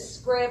with the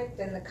script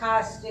and the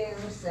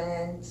costumes,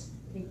 and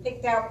he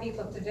picked out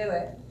people to do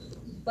it.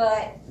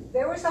 But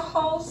there was a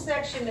whole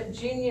section of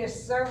junior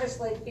service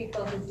league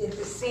people who did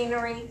the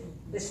scenery,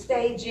 the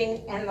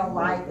staging, and the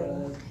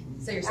lighting.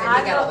 So you're saying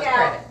you got all the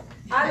credit.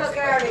 I look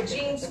out at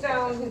Jean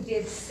Stone, who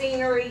did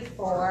scenery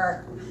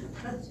for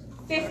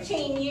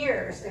 15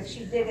 years if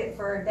she did it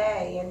for a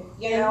day, and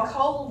In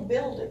cold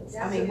buildings.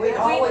 I mean, we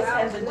always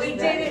had to do that. We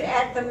did it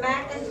at the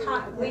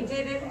McIntyre, we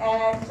did it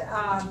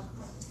at,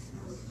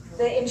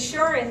 the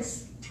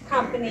insurance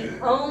company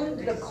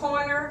owned the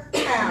corner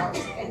house,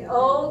 an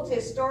old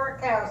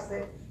historic house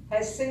that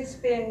has since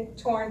been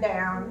torn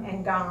down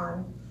and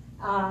gone.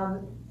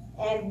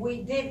 And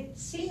we did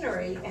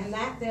scenery in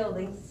that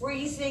building,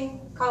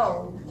 freezing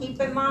cold. Keep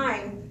in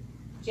mind,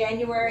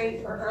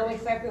 January or early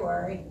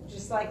February,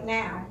 just like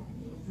now.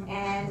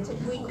 And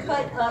we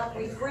cut up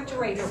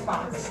refrigerator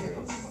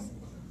boxes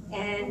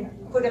and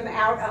put them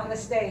out on the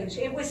stage.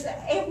 It was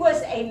a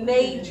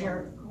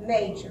major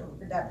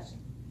production.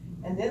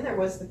 And then there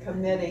was the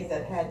committee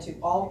that had to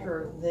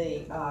alter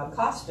the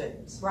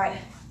costumes. Right.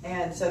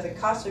 And so the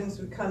costumes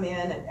would come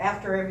in, and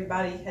after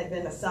everybody had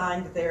been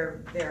assigned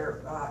their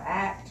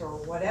act or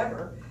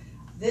whatever,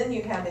 then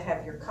you had to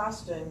have your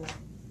costume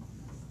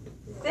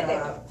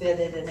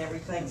fitted and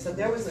everything. So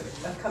there was a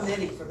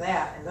committee for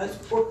that, and those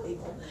poor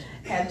people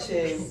had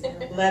to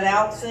let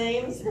out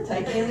scenes and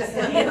take in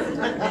scenes.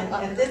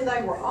 And then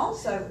they were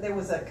also, there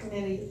was a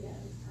committee,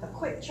 a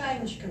quick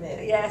change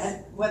committee. Yes.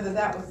 And whether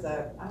that was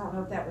I don't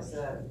know if that was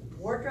the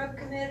wardrobe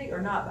committee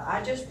or not, but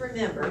I just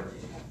remember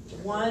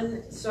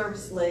one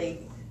service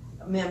league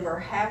member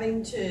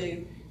having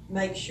to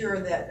make sure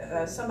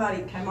that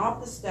somebody came off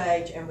the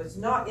stage and was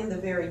not in the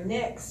very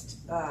next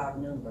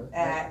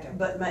act,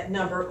 but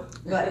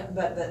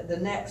the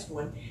next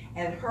one.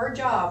 And her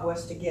job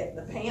was to get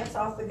the pants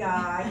off the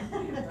guy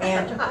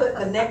and to put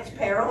the next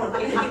pair on.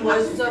 And he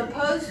was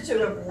supposed to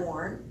have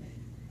worn,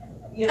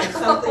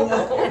 something.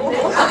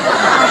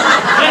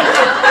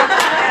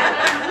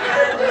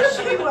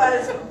 She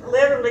was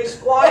literally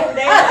squatting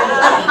down.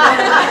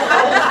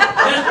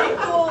 She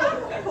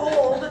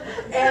pulled,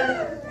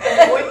 and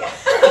it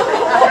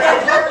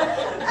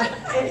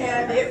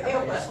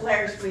was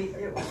hilarious.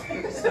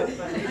 It was so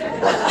funny.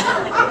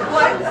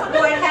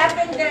 What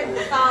happened at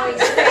the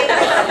Follies stage?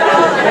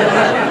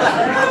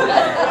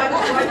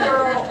 One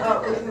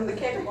girl was in the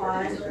kick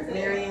line,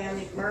 Mariam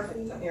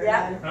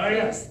Mirabzadeh. Oh,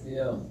 yes.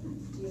 Yeah.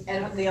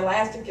 And the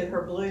elastic in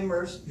her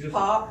bloomers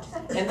popped,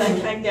 and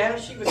they came down.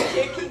 She was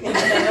kicking, and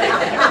they came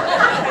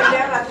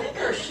down. I think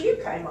her shoe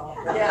came off.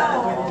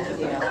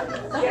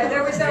 Yeah,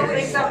 there was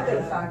always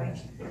something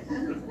funny.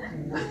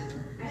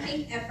 I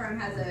think Ephraim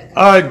has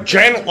a...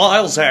 Janet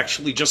Lyles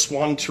actually just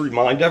wanted to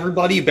remind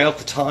everybody about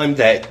the time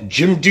that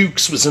Jim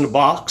Dukes was in a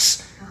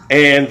box,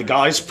 and the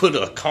guys put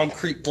a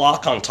concrete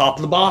block on top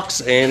of the box,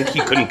 and he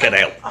couldn't get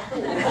out.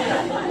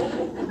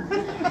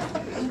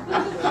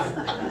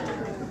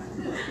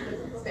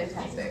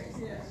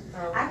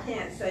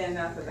 can't say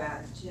enough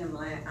about Ken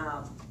Land.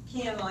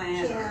 Ken,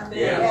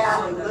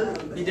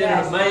 He did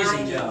an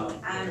amazing job.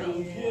 I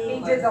mean, He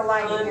was did the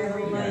lighting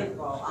every day.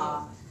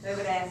 unbelievable. They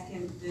would ask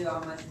him to do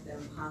almost the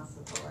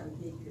impossible, and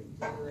he could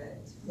do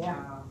it.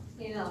 Yeah.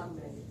 He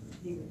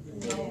would do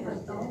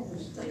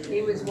it.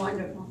 He was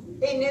wonderful.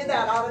 He knew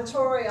that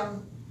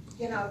auditorium,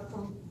 you know,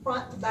 from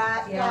front to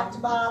back, Yeah. top to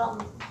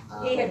bottom.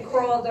 He had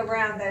crawled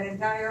around that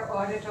entire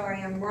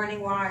auditorium,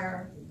 running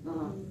wire,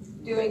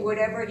 doing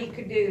whatever he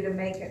could do to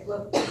make it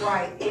look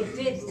right. It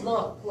did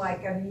look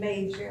like a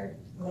major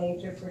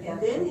production.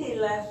 And then he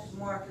left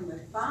working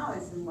with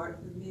Follies and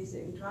worked with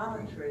Music and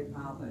Drama Troupe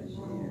all those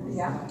years.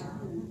 Yeah.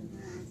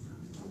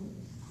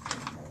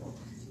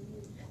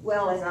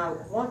 Well, and I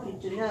want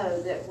you to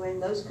know that when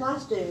those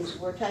costumes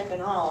were taken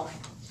off,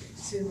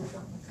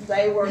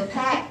 they were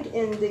packed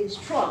in these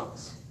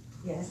trunks.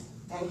 Yes.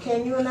 And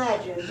can you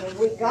imagine, when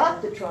we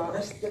got the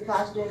trunks, the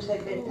costumes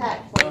had been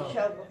packed for the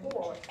show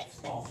before.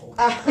 Awful.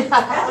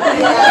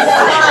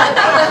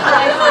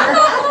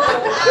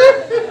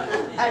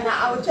 And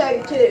I will tell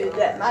you too,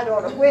 that my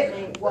daughter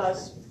Whitney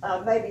was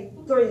maybe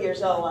 3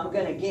 years old, I'm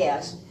gonna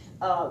guess,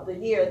 the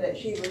year that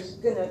she was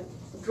gonna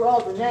draw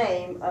the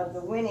name of the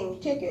winning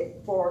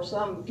ticket for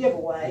some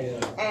giveaway.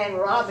 Yeah. And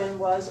Robin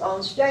was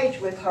on stage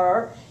with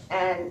her,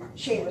 and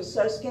she was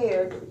so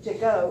scared to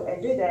go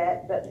and do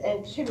that,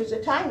 and she was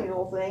a tiny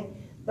little thing,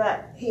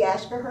 but he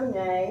asked her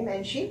name,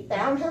 and she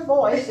found her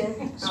voice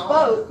and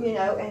spoke, you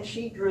know, and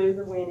she drew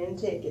the winning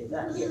ticket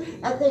that year.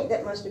 I think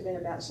that must have been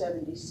about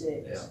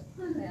 76.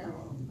 Yeah.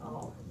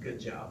 Oh, good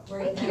job.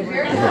 Thank you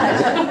very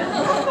much.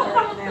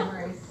 Great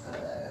memories.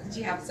 Did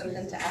you have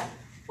something to add?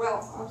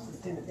 Well,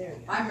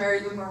 I'm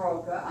Mariam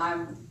Mirabzadeh.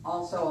 I'm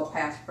also a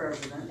past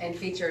president. And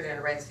featured in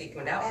a red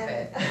sequined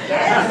outfit.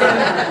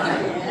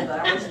 And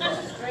that was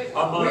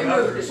fun. We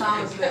moved to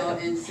Thomasville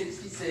in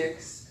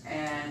 '66,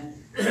 and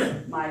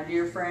my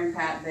dear friend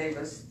Pat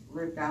Davis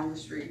lived down the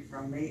street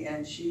from me,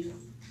 and she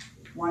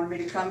wanted me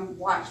to come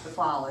watch the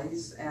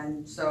Follies,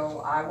 and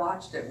so I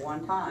watched it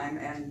one time,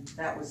 and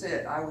that was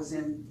it. I was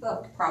in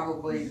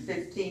probably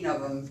 15 of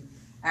them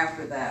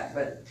after that,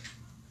 but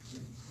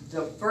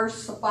the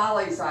first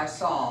Follies I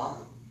saw,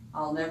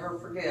 I'll never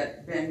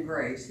forget Ben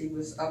Grace. He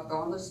was up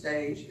on the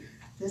stage.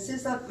 This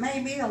is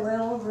maybe a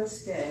little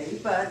risque,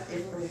 but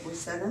if it was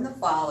said in the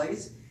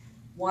Follies,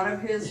 one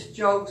of his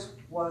jokes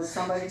was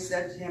somebody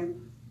said to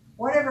him,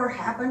 "Whatever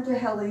happened to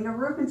Helena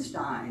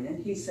Rubinstein?"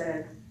 And he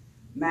said,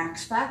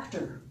 "Max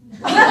Factor."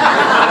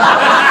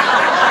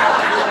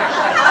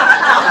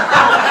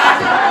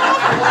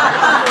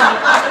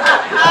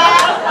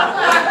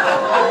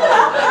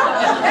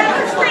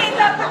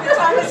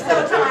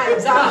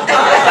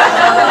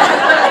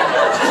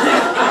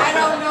 I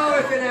don't know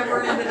if it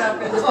ever ended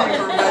up in the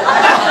paper, but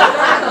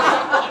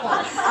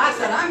I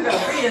said, I'm going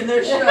to be in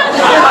this show.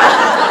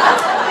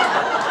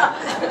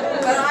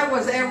 But I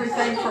was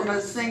everything from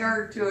a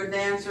singer to a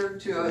dancer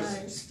to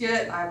a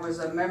skit. I was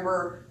a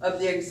member of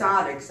the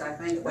Exotics, I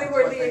think. We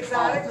were the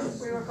Exotics.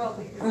 We were called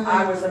the Exotics.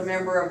 I was a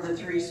member of the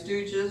Three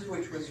Stooges,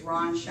 which was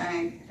Ron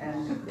Shank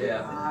and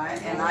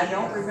I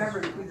don't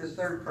remember who the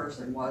third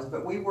person was,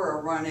 but we were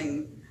a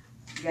running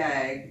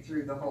gag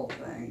through the whole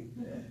thing.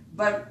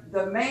 But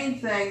the main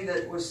thing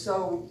that was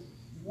so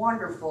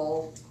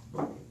wonderful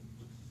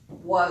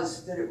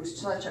was that it was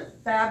such a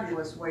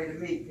fabulous way to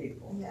meet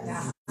people.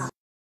 Yes.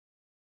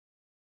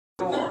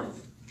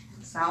 North,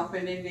 South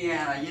Bend,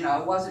 Indiana, you know,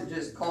 it wasn't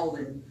just cold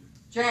in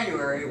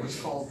January, it was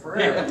cold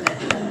forever.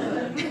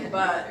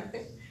 But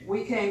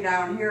we came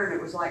down here and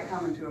it was like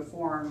coming to a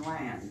foreign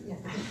land.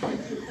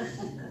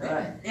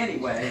 But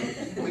anyway,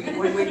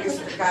 when we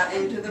got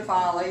into the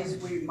Follies,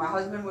 my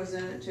husband was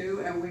in it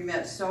too, and we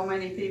met so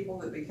many people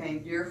that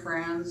became dear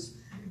friends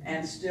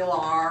and still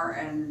are,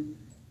 and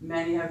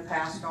many have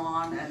passed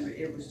on, and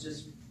it was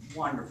just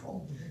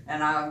wonderful.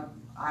 And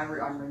I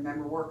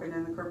remember working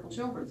in the crippled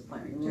children's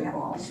clinic too,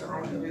 also.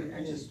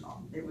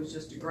 It was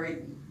just a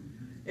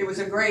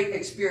great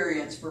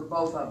experience for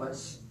both of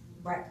us.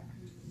 Right.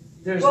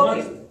 There's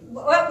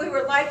What we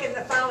were like in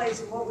the Follies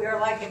and what we were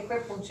like in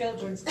crippled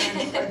children's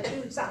clinic are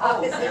two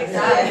opposite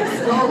extremes.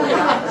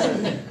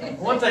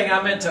 One thing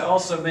I meant to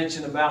also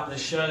mention about the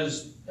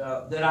shows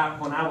when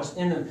I was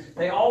in them,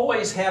 they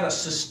always had a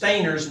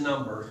sustainers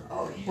number.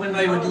 When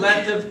they would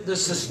let the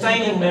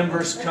sustaining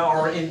members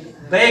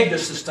beg the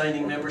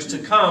sustaining members to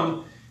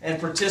come and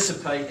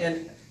participate.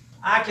 And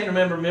I can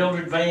remember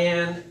Mildred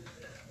Van.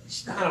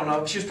 I don't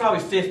know, she was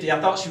probably 50.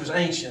 I thought she was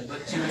ancient,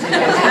 but she was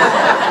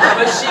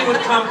but she would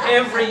come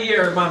every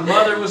year. My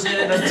mother was in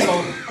it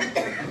until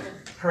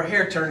her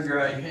hair turned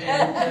gray.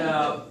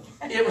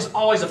 And it was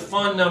always a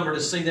fun number to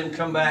see them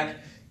come back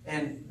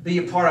and be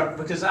a part of it,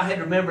 because I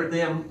had remembered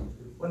them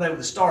when they were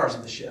the stars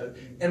of the show.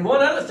 And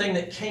one other thing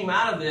that came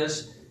out of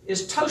this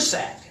is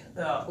TOSAC.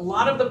 A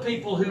lot of the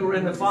people who were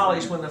in the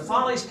Follies, when the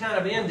Follies kind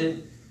of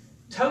ended,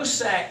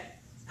 TOSAC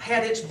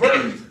had its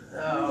birth.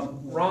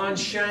 Ron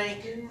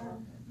Shank.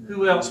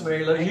 Who else,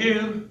 Mary Lou?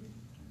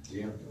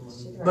 You.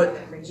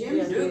 But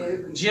Jim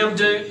Duke. Jim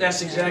Duke,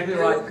 that's exactly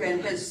right. Duke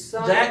and his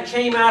son. That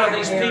came out of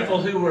these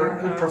people who were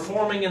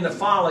performing in the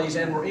Follies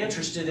and were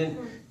interested in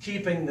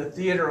keeping the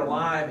theater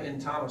alive in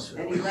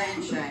Thomasville. And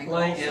Elaine Shank.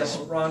 Elaine, yes,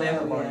 Ron and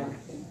Elaine.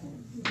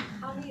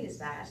 How neat is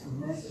that?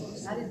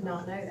 I did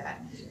not know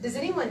that. Does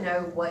anyone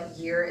know what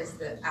year is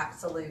the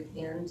absolute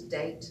end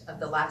date of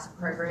the last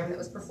program that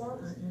was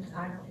performed?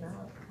 I don't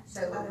know.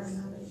 So,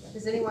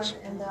 does anyone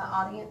in the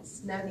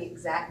audience know the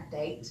exact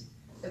date?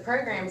 The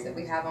programs that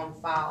we have on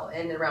file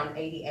end around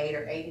 88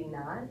 or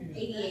 89?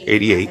 88.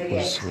 88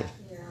 was,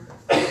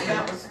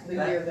 That was the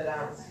year that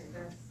I was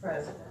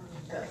president.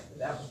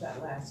 That was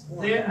that last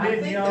one.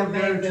 Didn't y'all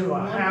go to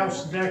a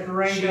house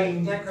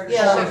decorating Yeah,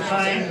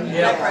 thing?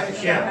 decorated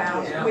show Yeah.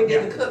 house. Yeah. We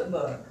did the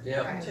cookbook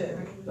Yeah, too.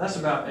 that's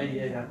about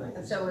 88, I think.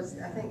 And so I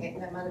think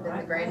that might have been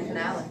the grand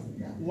finale.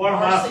 One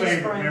of my R.C.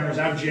 favorite Springer. memories,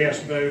 I'm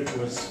Jess Booth,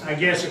 was, I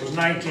guess it was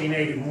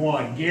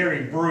 1981.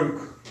 Gary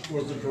Brook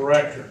was the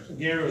director.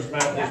 Gary was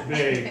about this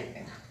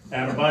big,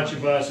 and a bunch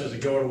of us, as a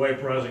going-away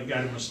present,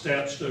 got him a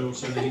step stool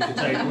so that he could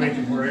take with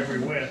him wherever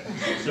he went,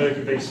 so he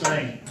could be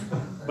seen.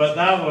 But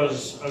that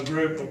was a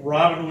group,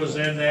 Robin was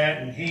in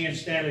that, and he and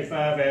Stanley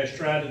Five Ash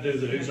tried to do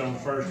the Who's on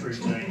First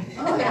routine.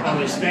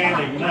 Only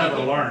Stanley never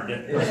learned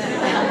it.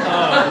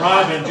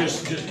 Robin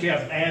just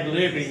kept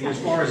ad-libbing as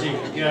far as he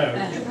could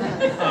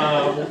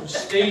go.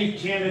 Steve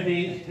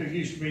Kennedy, who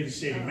used to be the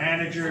city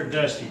manager,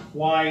 Dusty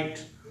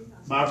White,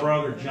 my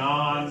brother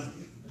John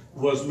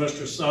was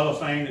Mr.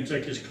 Cellophane and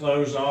took his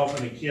clothes off,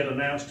 and a kid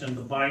announced in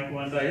the bank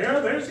one day, "Oh,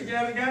 there's the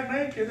guy that got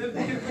naked."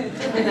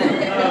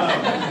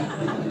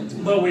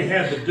 But we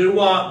had the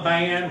doo-wop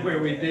band where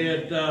we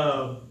did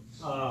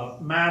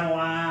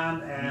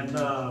Madeline and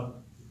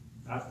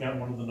I forgot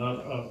one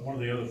of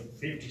the other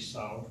 50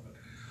 songs.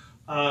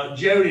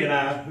 Jody and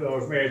I, who I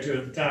was married to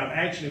at the time,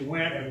 actually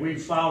went and we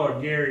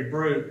followed Gary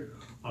Brook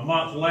a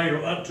month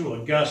later up to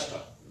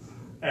Augusta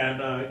and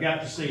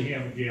got to see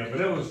him again.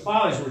 But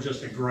Follies were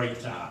just a great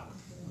time.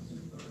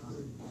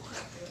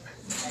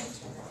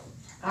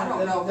 I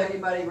don't know if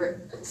anybody,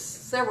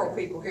 several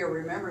people here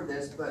remember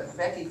this, but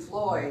Becky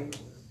Floyd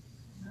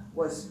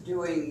was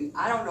doing,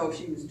 I don't know if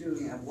she was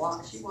doing a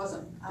walk, she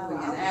wasn't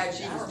doing an ad,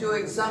 she was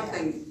doing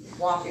something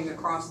walking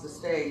across the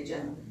stage,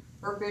 and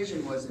her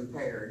vision was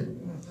impaired.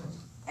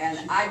 And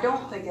I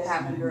don't think it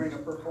happened during a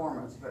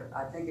performance, but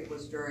I think it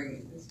was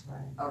during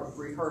a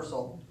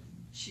rehearsal.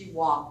 She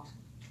walked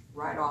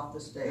right off the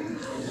stage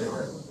into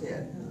her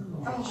pit.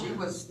 She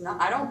was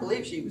not, I don't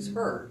believe she was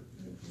hurt,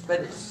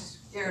 but it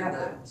scared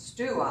the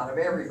stew out of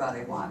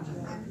everybody watching.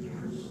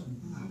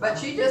 But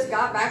she just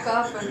got back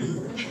up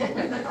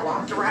and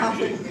walked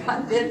around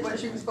and did what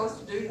she was supposed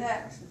to do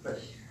next. But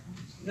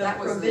The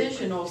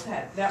provisionals,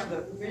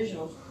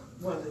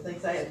 one of the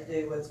things they had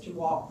to do was to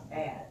walk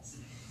ads.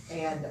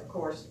 And of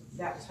course,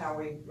 that was how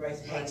we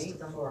raised money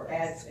for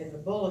ads in the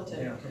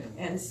bulletin. Yeah.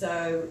 And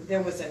so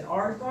there was an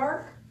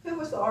aardvark. Who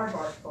was the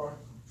aardvark for?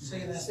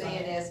 CNS.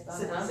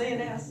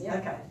 CNS,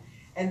 okay.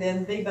 And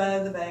then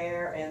Bebo the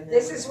bear, and then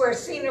This is where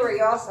scenery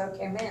also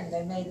came in.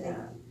 They made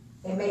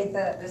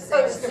the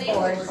poster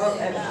boards. oh,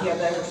 and, yeah,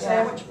 they were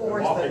sandwich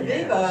boards, but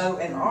Bebo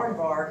and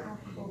aardvark,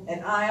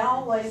 and I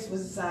always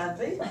was assigned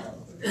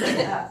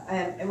Bebo.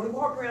 And we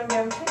walked around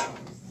downtown.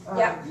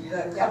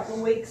 A couple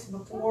of weeks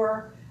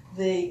before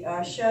the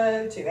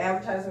show to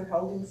advertise, we're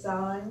holding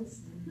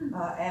signs,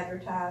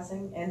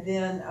 advertising, and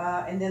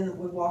then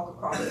we walk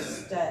across the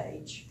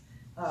stage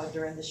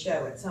during the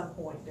show, at some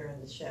point during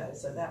the show.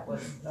 So that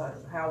was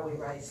how we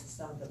raised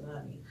some of the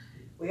money.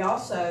 We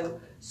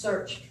also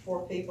searched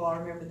for people. I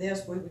remember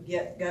this. We would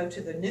go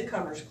to the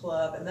Newcomers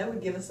Club, and they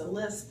would give us a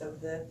list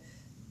of the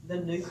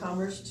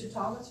newcomers to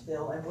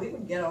Thomasville, and we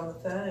would get on the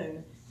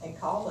phone and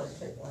call those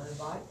people and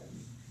invite them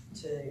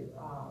to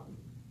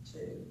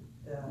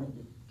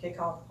kick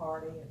off the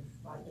party and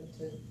invite them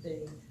to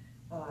be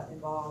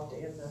involved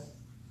in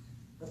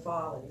the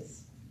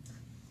Follies.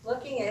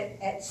 Looking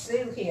at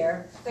Sue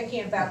here,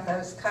 thinking about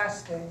those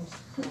costumes,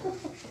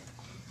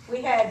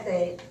 we had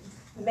the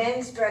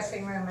men's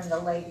dressing room and the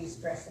ladies'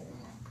 dressing room.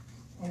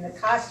 And the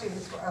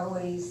costumes were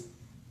always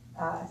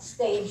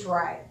stage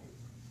right.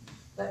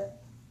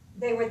 But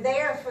they were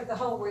there for the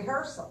whole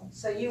rehearsal.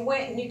 So you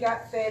went and you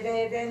got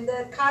fitted, and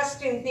the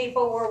costume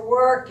people were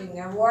working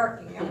and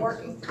working and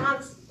working,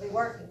 constantly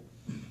working.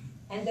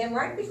 And then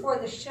right before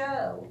the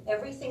show,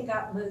 everything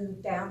got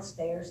moved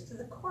downstairs to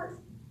the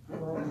courtroom.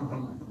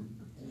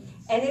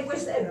 And it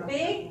was a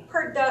big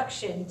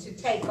production to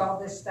take all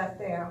this stuff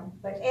down.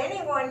 But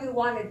anyone who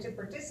wanted to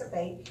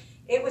participate,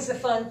 it was a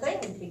fun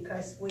thing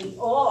because we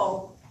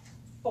all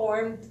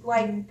formed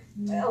like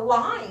a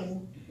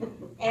line.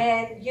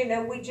 And, you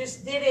know, we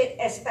just did it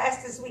as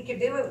fast as we could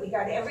do it. We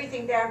got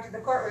everything down to the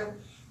courtroom.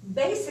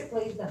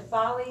 Basically, the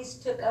Follies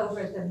took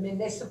over the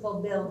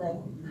municipal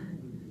building.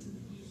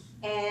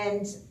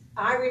 And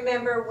I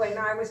remember when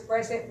I was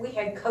president, we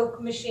had Coke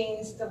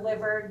machines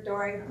delivered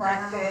during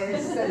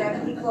practice so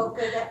that people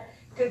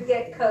could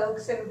get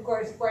Cokes. And of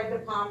course, Brenda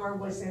Palmer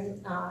was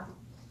in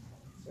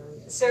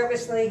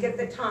Service League at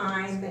the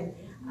time.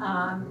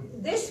 And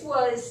this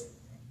was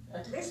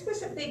This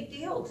was a big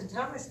deal to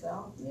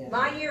Thomasville. Yeah.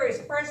 My year as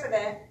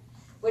president,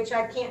 which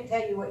I can't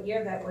tell you what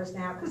year that was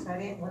now because I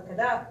didn't look it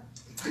up.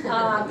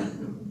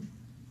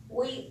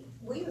 We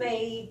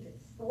made,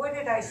 what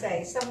did I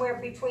say, somewhere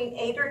between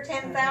 $8,000 or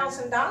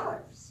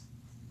 $10,000.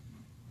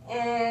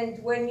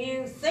 And when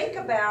you think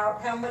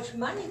about how much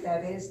money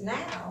that is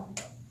now,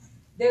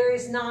 there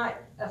is not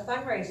a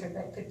fundraiser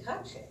that could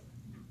touch it.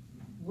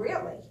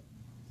 Really.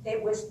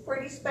 It was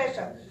pretty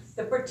special.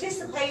 The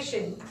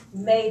participation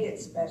made it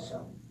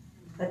special,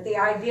 but the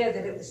idea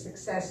that it was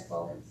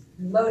successful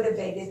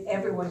motivated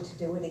everyone to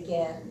do it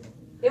again.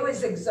 It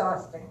was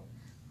exhausting.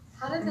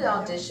 How did the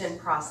audition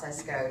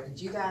process go? Did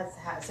you guys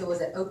have, so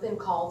was it open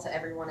call to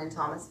everyone in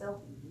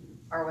Thomasville?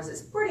 Or was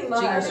it Pretty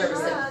much. junior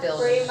service that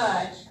filled? Pretty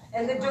much.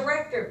 And the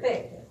director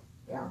picked it.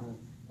 Yeah.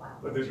 Wow.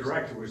 But the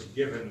director was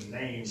given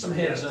names. Some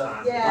heads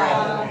up.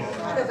 Yeah,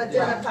 could have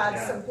identified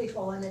some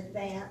people in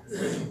advance,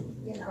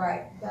 you know.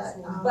 Right.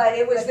 But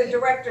it was the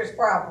director's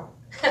problem.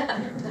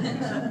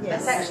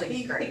 That's actually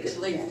He great. could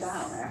leave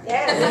town after.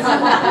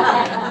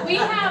 Yes. We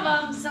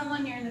have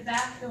someone here in the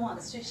back who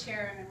wants to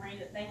share a memory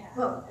that they have.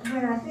 Well,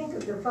 when I think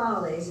of the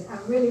Follies, I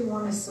really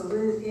want to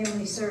salute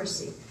Emily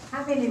Searcy.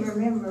 How many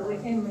remember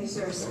with Emily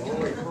Searcy?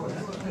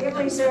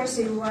 Emily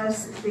Searcy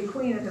was the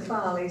queen of the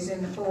Follies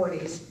in the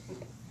 40s,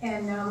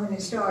 and when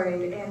it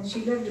started, and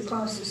she lived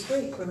across the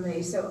street from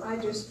me, so I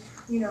just,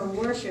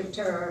 worshipped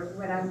her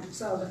when I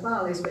saw the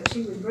Follies, but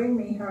she would bring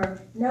me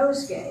her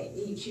nosegay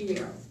each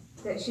year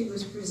that she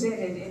was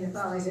presented in the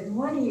Follies. And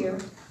one year,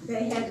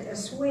 they had a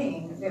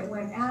swing that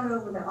went out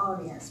over the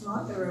audience.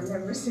 Martha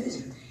remembers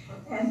it,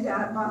 and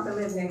Martha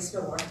lived next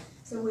door.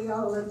 So we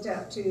all looked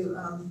up to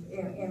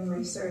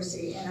Emily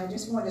Searcy, and I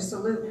just want to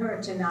salute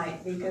her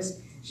tonight because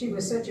she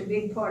was such a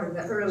big part of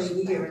the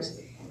early years.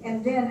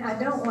 And then I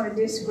don't want to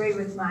disagree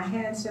with my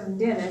handsome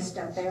dentist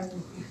up there,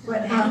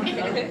 but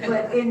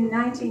in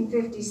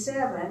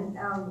 1957,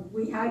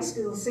 we high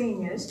school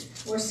seniors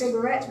were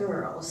cigarette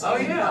girls. Oh,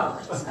 yeah.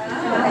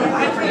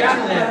 I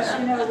forgot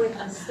that. With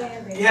the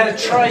standing. You had a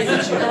tray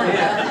that you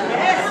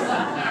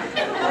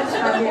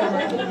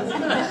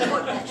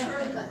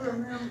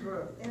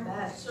Remember,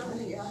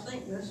 Sonny, I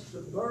think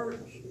Mr.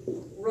 Birch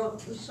wrote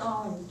the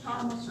song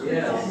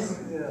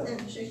Thomasville,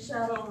 and she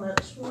sat on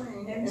that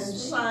swing and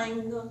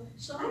sang the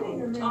song. I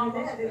didn't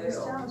remember that. It was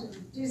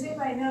Thomasville. Does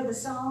anybody know the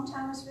song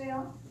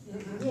Thomasville?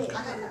 yeah,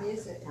 I know the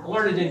music. I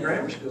learned it in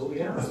grammar school,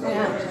 yeah.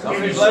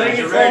 Somebody's ready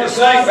to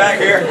sing back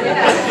here.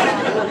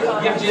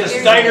 Give you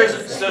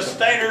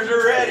Sustainers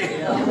are ready.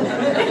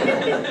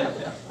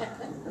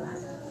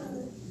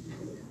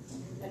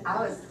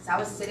 I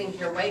was sitting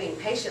here waiting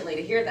patiently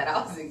to hear that.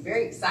 I was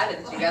very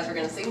excited that you guys were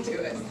going to sing to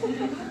it.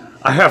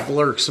 I have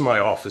lyrics in my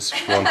office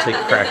if you want to take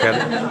a crack at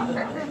it.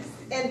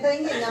 And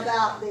thinking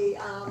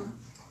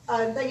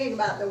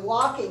about the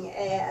walking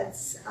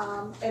ads,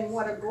 and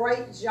what a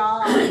great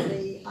job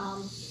the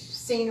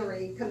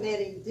scenery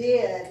committee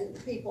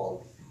did.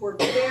 People were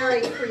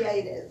very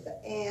creative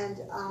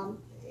and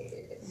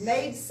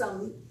made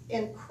some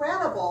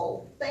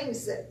incredible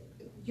things that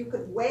you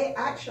could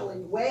actually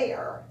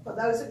wear. For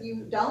those of you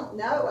who don't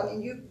know, I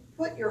mean, you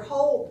put your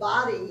whole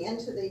body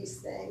into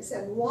these things.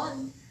 And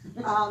one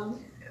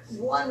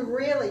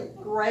really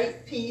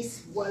great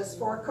piece was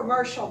for a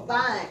commercial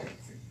bank,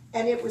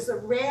 and it was a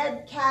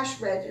red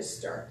cash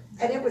register,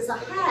 and it was a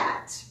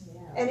hat,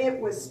 and it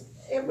was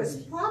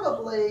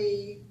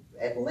probably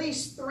at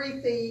least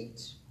 3 feet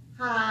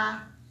high,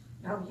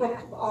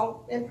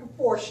 all in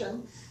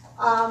proportion.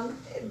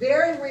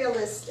 Very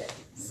realistic,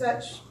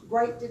 such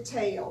great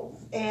detail.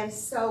 And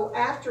so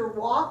after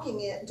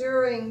walking it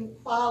during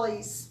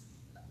Follies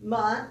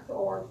month,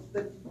 or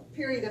the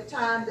period of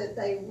time that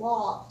they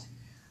walked,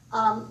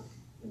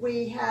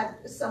 we had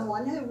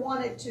someone who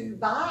wanted to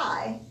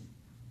buy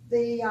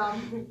the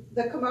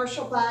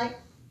commercial bank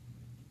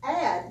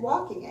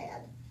walking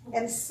ad.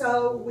 And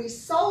so we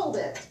sold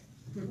it,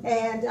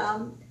 and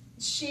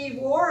she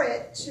wore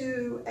it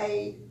to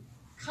a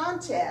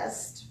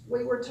contest,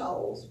 we were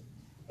told,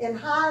 in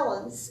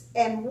Highlands,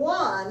 and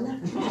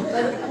won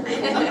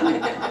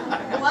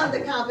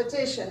the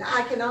competition.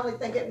 I can only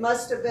think it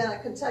must have been a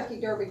Kentucky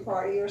Derby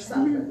party or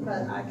something,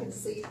 but I can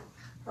see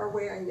her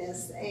wearing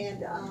this.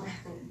 And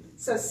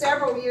so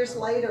several years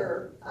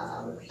later,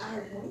 I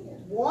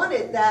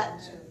wanted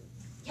that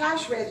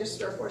cash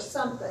register for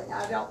something.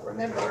 I don't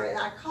remember, and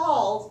I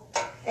called,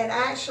 and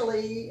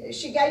actually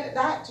she gave it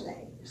back to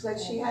me, said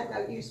she had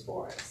no use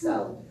for it.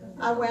 So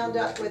I wound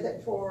up with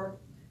it for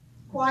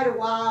quite a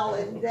while,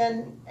 and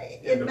then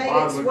it made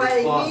its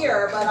way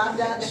here, but I'm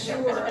not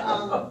sure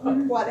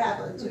what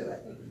happened to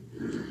it.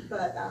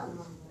 But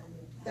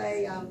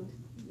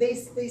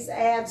these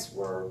ads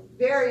were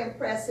very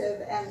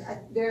impressive and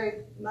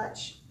very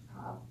much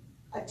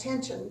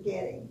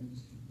attention-getting.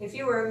 If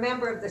you were a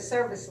member of the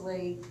Service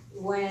League,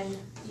 when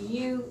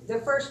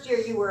the first year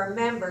you were a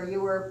member,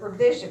 you were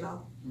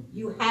provisional,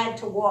 you had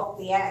to walk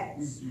the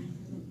ads.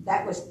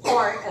 That was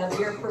part of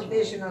your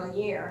provisional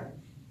year.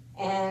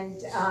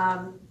 And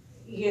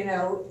you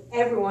know,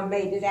 everyone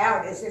made it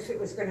out as if it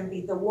was gonna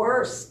be the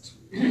worst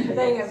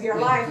thing of your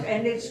life,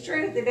 and it's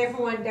true that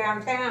everyone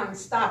downtown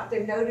stopped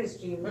and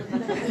noticed you.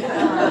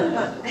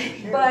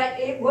 But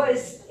it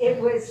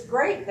was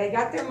great. They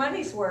got their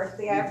money's worth.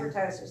 The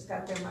advertisers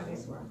got their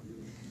money's worth.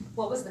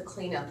 What was the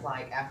cleanup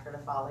like after the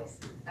Follies,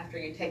 after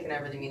you'd taken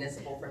over the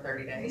municipal for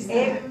 30 days?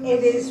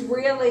 It is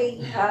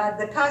really,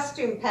 the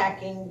costume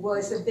packing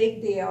was a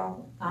big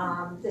deal.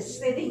 The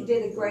city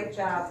did a great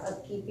job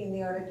of keeping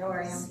the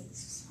auditorium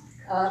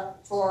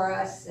up for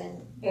us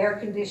and air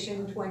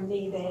conditioned when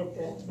needed.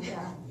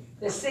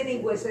 The city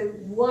was a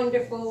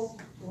wonderful,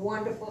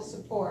 wonderful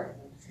support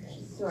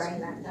during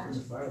that time.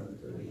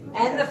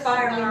 And the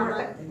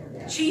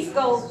firemen, Chief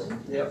Golden.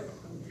 Yep.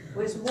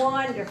 Was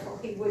wonderful.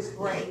 He was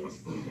great.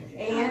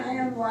 And I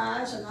am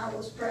wise, and I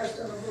was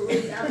president of the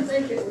league. I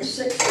think it was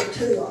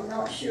 62. I'm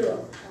not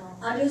sure.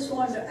 I just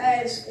wanted to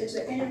ask: is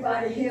there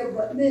anybody here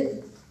but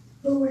me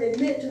who would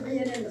admit to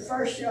being in the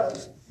first show?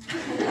 I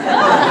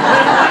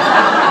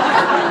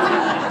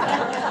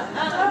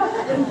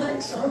didn't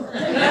think so.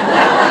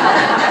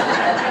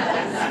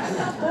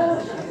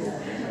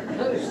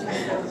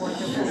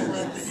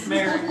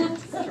 Mary,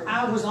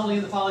 I was only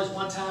in the Follies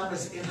one time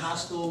as in high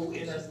school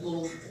in a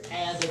little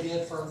ad they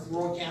did for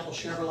Roy Campbell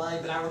Chevrolet,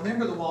 but I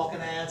remember the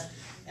walking ads,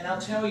 and I'll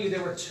tell you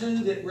there were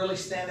two that really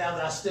stand out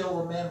that I still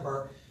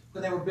remember.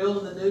 When they were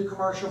building the new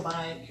commercial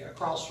bank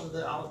across from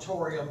the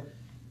auditorium,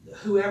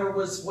 whoever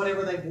was,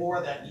 whatever they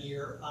wore that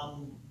year,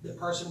 the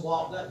person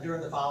walked up during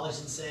the Follies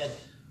and said,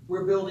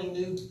 "We're building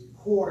new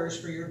quarters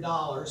for your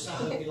dollars. I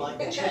hope you like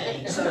the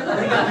change." So we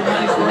got the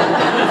money's worth.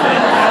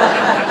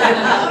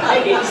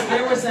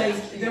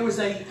 There was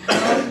a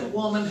young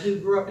woman who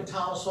grew up in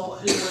Thomasville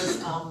who was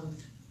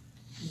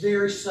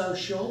very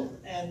social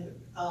and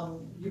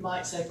you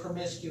might say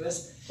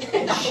promiscuous.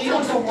 And she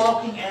was a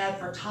walking ad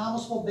for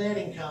Thomasville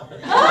Bedding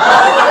Company. They had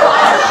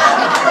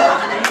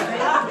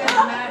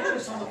a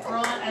mattress on the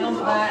front and on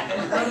the back,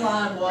 and her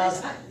line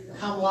was,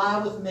 "Come lie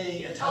with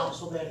me at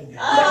Thomasville Bedding Company."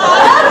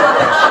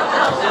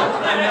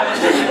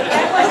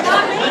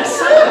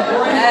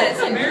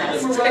 Mariam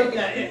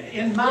Mirabzadeh,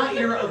 in my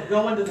era of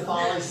going to the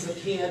Follies as a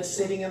kid,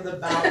 sitting in the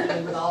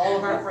balcony with all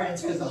of our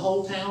friends, because the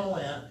whole town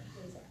went,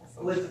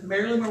 with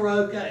Mariam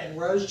Mirabzadeh and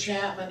Rose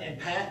Chapman and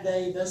Pat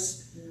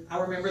Davis. I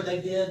remember they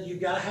did "You've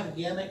Got to Have a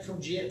Gimmick" from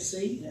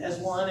Gypsy as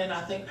one, and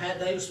I think Pat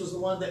Davis was the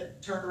one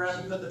that turned around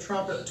and put the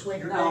trumpet between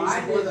her knees. No, I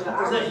and blew didn't. the,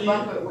 I was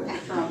bumping with the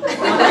trumpet.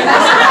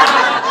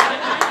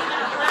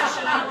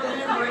 I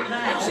remember it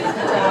now.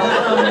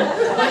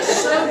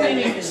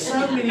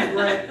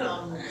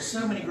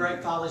 So many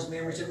great Follies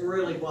memories. It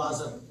really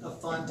was a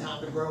fun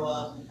time to grow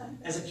up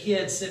as a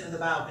kid, sitting in the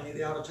balcony of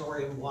the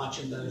auditorium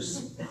watching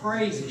those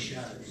crazy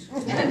shows.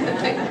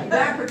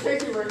 That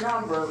particular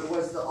number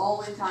was the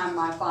only time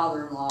my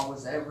father-in-law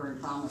was ever in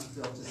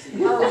Thomasville to see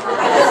me.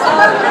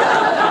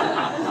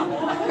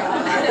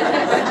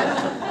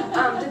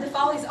 Did the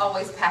Follies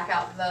always pack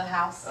out the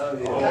house? Oh,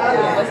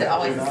 yeah. Was it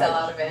always a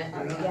sellout event?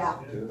 Yeah.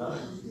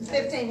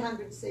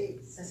 1,500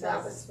 seats.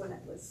 That was when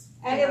it was.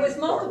 And it was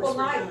multiple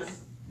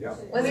nights. Yeah.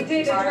 We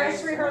did a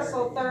dress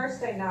rehearsal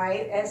Thursday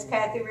night, as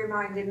Kathy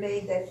reminded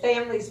me that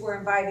families were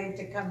invited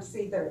to come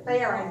see their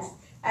parents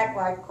act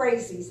like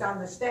crazies on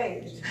the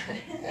stage.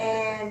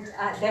 And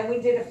then we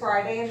did a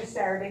Friday and a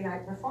Saturday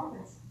night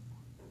performance.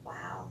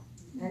 Wow.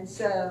 And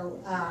so,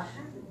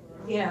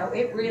 you know,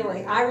 it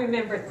really, I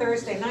remember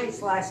Thursday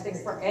nights lasting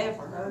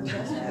forever.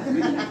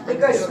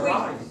 Because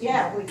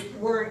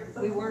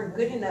we weren't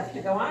good enough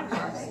to go on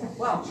Friday.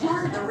 Well,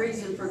 part of the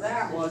reason for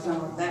that was,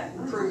 that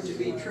proved to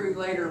be true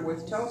later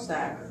with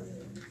Tosack.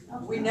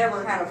 We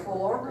never had a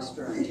full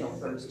orchestra until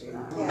Thursday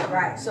night. Yeah,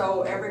 right.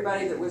 So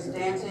everybody that was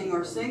dancing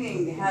or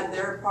singing had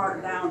their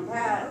part down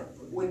pat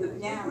with the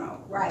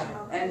piano. Right.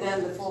 And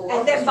then the full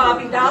And then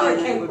Bobby Dollar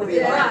came with the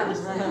drums.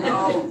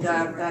 Oh,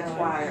 that's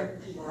why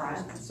it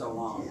lasted so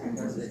long,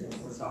 because it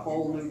was a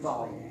whole new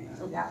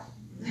ballgame. Yeah.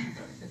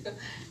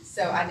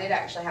 So I did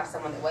actually have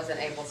someone that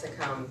wasn't able to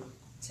come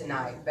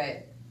tonight,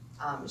 but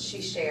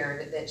she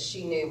shared that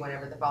she knew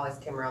whenever the Follies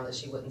came around that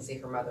she wouldn't see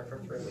her mother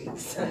for 3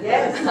 weeks.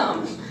 Yes.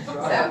 So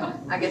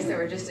I guess there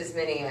were just as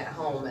many at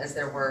home as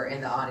there were in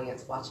the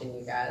audience watching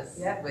you guys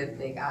with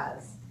big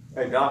eyes.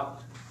 Hey,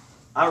 Doc,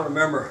 I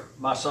remember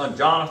my son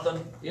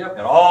Jonathan Yep.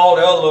 and all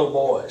the other little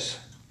boys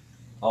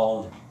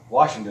on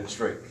Washington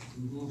Street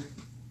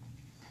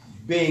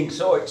being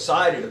so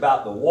excited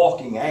about the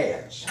walking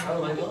ads.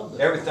 Oh, I love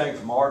that. Everything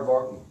from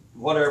Aardvark,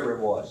 whatever it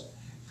was.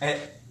 And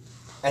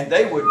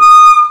they would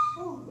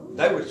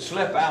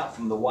slip out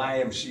from the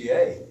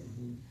YMCA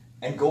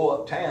and go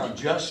uptown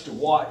just to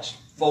watch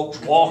folks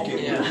walking.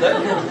 Yeah. That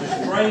was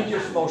the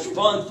strangest, most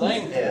fun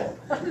thing for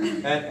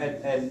them.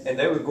 And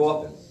they would go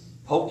up and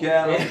poke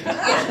at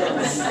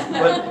them.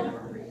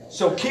 But,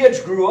 so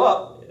kids grew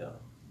up,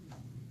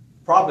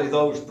 probably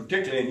those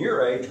particularly in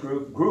your age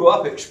group, grew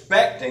up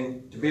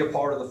expecting to be a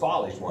part of the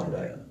Follies one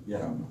day, you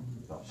know.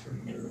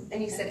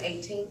 And you said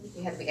 18?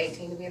 You had to be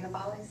 18 to be in the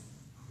Follies?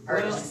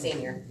 Or just a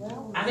senior?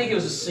 I think it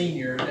was a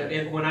senior.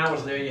 When I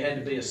was there, you had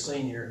to be a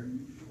senior.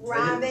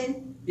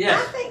 Robin,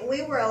 Yes. I think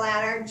we were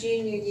allowed our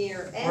junior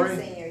year Were and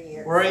you? senior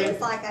year. Were you? It's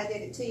like I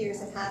did it 2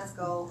 years in high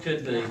school.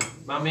 Could be.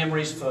 My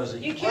memory's fuzzy.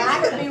 You kids, Well,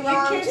 I could be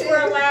wrong, you kids too.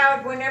 were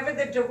allowed whenever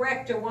the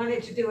director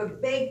wanted to do a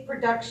big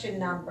production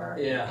number.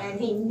 Yeah. And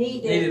he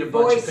Needed a needed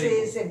bunch of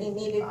voices and he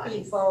needed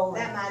people.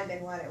 That might have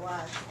been what it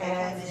was. They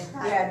And, came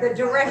in yeah, the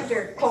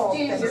director called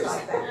things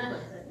like that.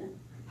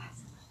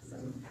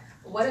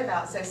 What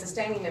about, so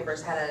sustaining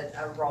members had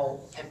a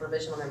role and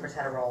provisional members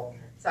had a role.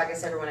 So I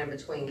guess everyone in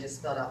between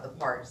just filled out the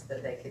parts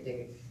that they could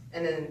do.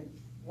 And then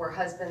were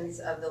husbands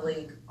of the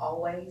league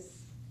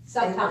always in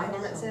Sometimes.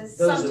 performances?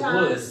 Those that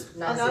Sometimes, would.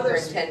 Not and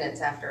others,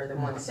 superintendents after the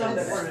ones. Some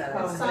that were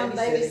some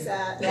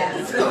babysat.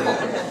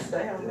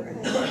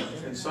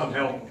 And some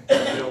helped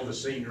build the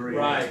scenery.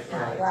 Right.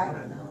 Right.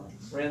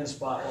 Ran the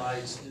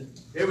spotlights.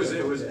 It was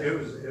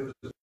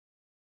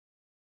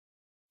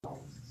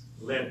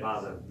led by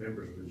the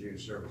members of the junior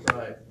service.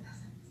 Right.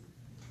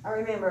 I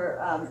remember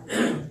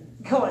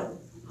going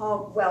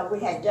home, well, we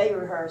had day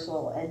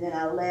rehearsal, and then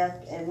I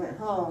left and went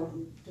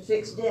home to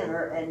fix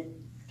dinner and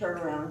turn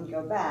around and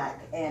go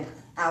back, and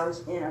I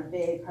was in a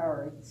big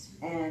hurry,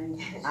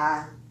 and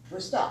I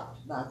was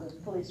stopped by the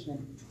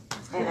policeman,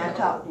 and I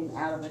talked him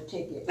out of a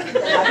ticket, and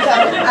I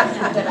told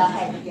him that I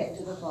had to get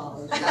to the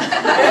Follies.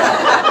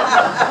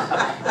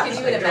 Could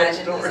you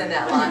imagine who's in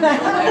that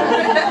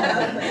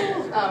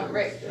line?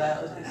 Rick.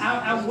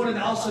 I wanted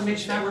to also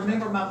mention, I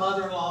remember my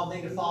mother-in-law,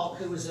 Nita Falk,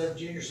 who was a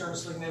Junior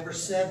Service League member,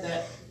 said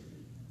that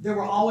there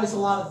were always a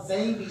lot of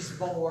babies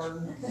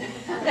born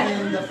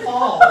in the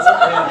fall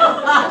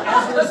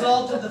as a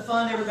result of the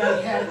fun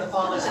everybody had at the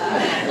Follies.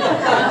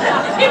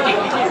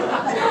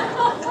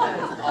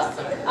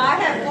 I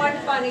have one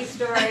funny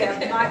story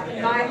of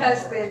my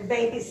husband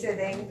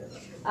babysitting.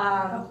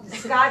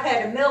 Scott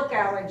had a milk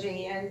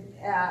allergy, and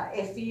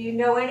if you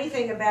know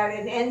anything about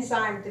an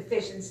enzyme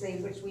deficiency,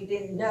 which we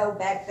didn't know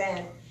back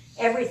then,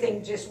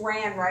 everything just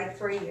ran right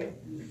through you.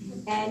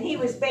 And he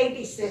was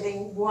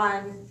babysitting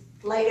one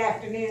late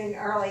afternoon,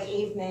 early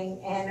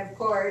evening, and of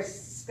course,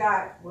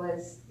 Scott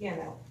was,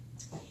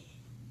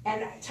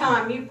 and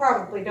Tom, you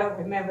probably don't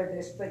remember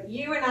this, but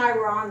you and I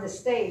were on the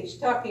stage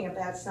talking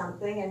about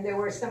something, and there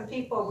were some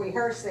people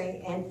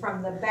rehearsing, and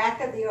from the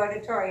back of the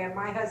auditorium,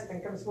 my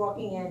husband comes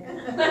walking in,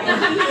 and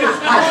he is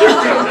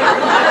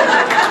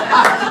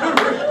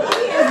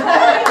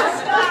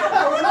Scott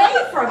away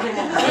from him.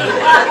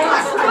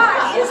 And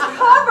Scott is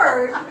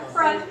covered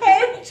from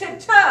head to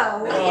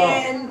toe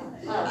in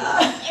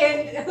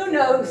and who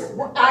knows,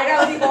 I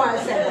don't even want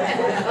to say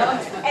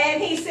that.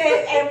 And he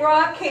said, and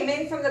Rob came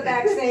in from the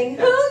back saying,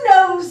 who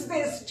knows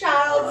this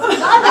child's mother?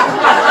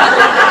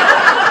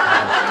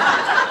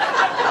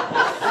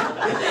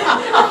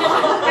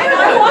 And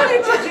I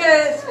wanted to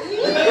just,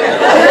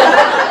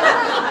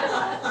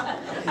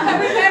 I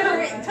remember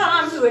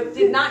Tom, who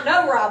did not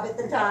know Rob at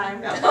the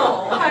time,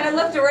 kind of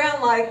looked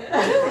around like,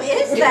 who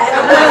is that?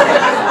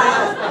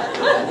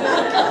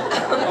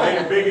 Made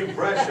a big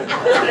impression.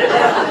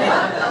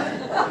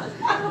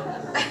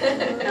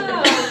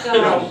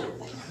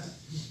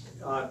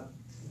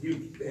 You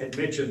had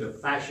mentioned the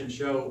fashion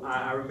show.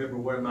 I remember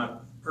one of my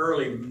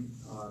early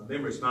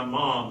memories. My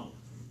mom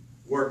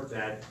worked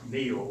at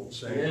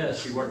Neal's. Yes.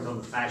 She worked on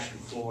the fashion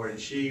floor, and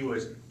she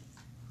was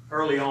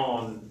early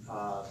on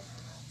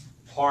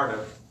part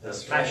of the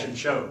fashion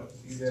show.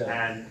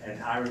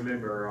 And I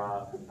remember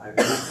I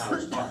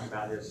was talking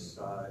about this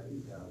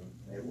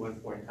at one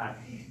point in time.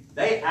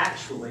 They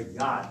actually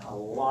got a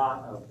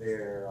lot of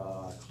their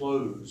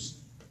clothes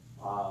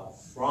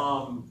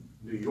from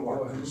New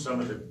York, from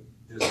some of the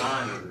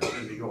designers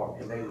in New York,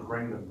 and they would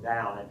bring them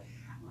down. And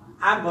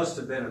I must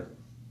have been a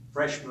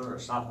freshman or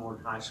sophomore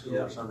in high school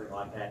or something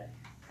like that.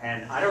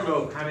 And I don't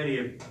know how many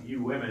of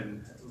you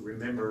women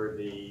remember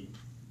the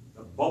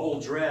bubble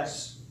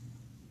dress,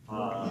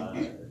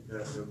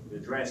 the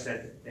dress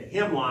that the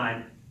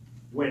hemline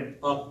went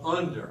up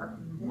under.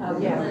 Oh,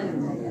 yeah.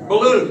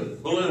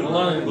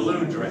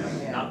 Balloon dress,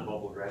 not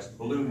bubble dress,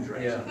 balloon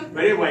dress. Yeah.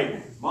 But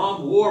anyway,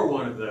 Mom wore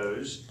one of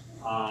those,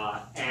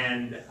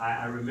 and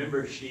I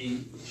remember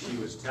she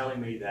was telling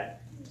me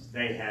that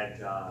they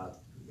had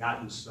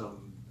gotten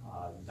some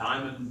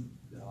diamond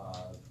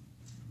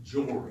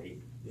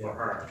jewelry for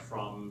her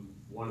from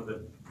one of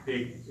the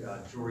big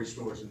jewelry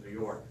stores in New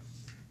York,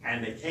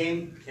 and they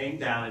came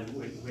down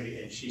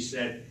and she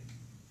said,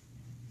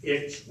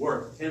 it's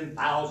worth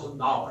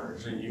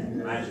 $10,000, and you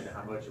can imagine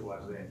how much it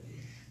was then.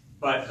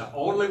 But the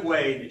only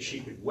way that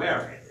she could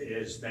wear it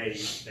is they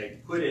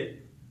put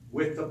it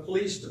with the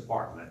police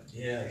department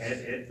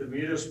at the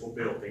municipal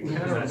building,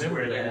 because that's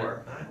where they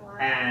were.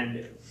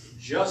 And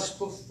just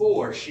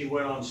before she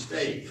went on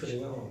stage,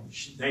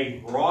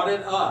 they brought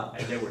it up,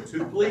 and there were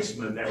two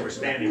policemen that were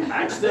standing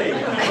backstage.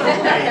 They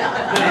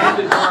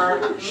handed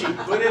her, she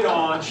put it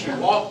on, she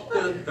walked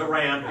the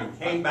ramp and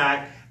came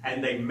back,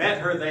 and they met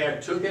her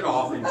there, took it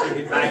off, and took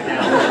it back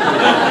down.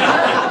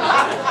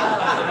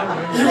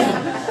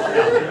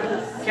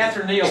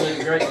 Catherine Neal did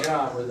a great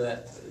job with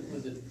that,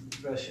 with the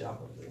dress shop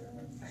up there.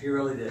 He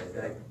really did.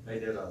 They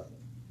did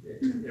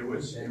it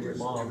was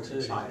mom too.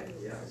 exciting.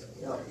 Yeah.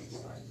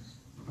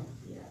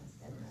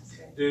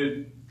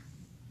 Dude,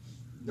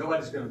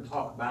 nobody's gonna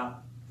talk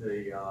about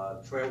the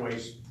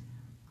Trailways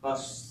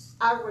bus.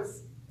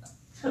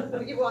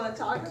 You wanna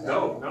talk about it?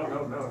 No.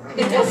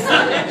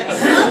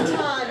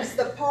 Sometimes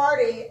the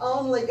party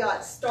only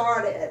got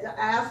started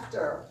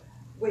after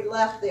we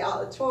left the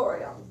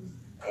auditorium.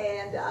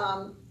 And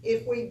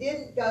if we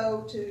didn't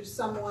go to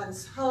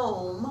someone's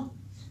home,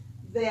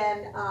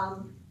 then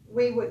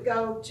we would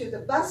go to the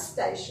bus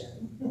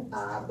station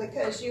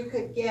because you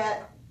could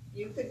get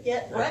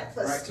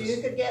breakfast,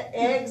 you could get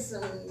eggs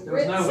and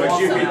grits.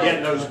 But you could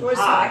get those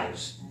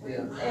pies.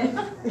 Yeah.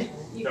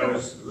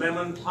 Those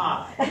lemon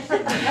pies.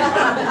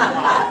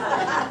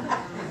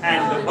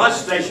 And the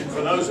bus station,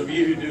 for those of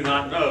you who do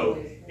not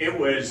know, it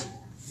was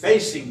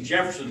facing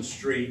Jefferson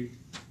Street,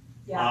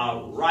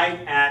 right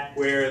at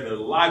where the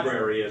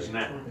library is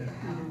now.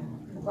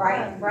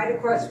 Right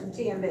across from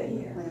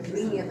TMB.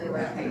 Conveniently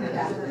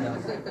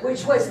located.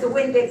 Which was the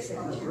Winn-Dixie.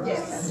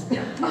 Yes.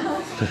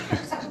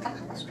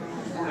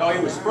 No,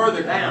 it was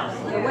further down.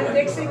 The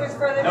Winn-Dixie was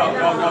further No.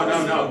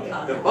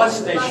 down? The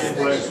bus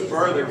station was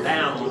further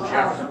down on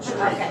Jefferson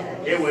Street.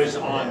 Okay. It was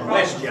on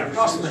West Jefferson.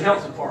 Across from the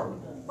health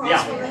department.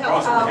 Yeah,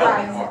 across from the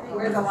health department.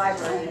 Where the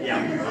library. Yeah.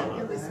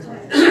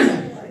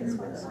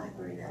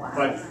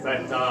 But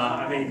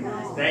I mean,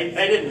 they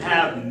didn't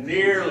have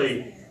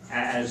nearly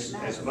as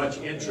much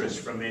interest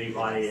from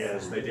anybody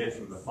as they did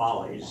from the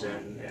Follies,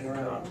 and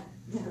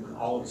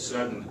all of a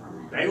sudden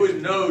they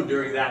would know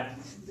during that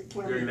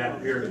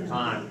period of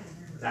time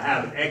to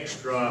have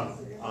extra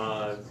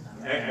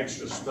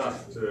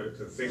stuff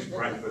to fix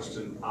breakfast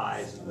and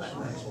pies and that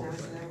sort of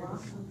thing.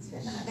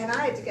 And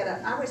I had to get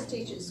up, I was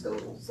teaching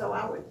school, so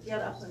I would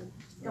get up and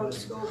go to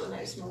school the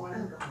next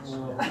morning.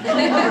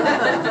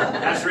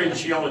 That's the reason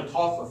she only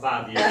taught for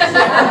 5 years.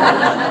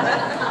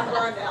 I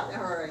burned out in a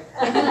hurry.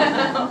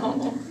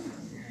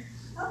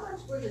 How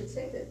much were the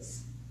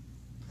tickets?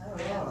 Oh,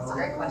 yeah, that's a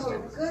great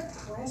question. Good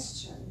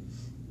question.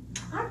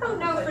 I don't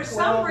know, for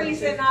some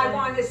reason I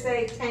want to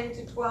say $10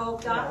 to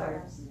 $12.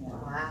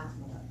 Wow.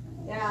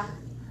 Yeah.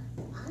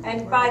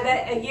 And by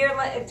that,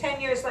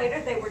 10 years later,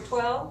 they were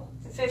 12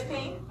 to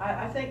 15?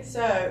 I think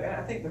so, and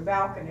I think the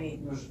balcony.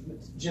 It was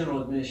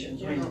general admission.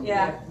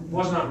 Yeah. It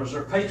was not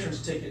reserved.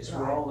 Patrons tickets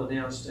were all the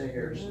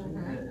downstairs,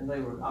 and they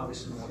were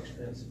obviously more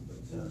expensive.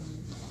 But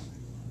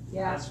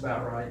Yeah. that's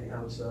about right, I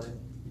would say.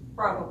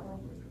 Probably.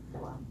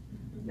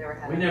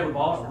 We never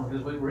bought them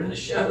because we were in the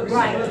show.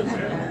 Right.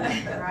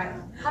 Right.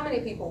 How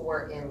many people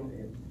were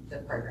in the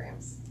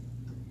programs?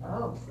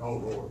 Oh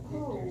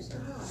Lord.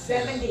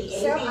 70, 80.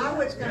 So I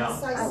was gonna Yeah.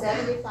 say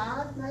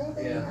 75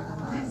 maybe. Yeah.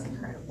 That's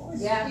incredible.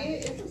 Yeah.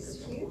 It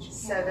was huge.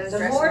 So those The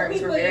dressing more rooms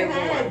people were you very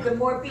had, warm. the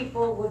more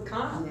people would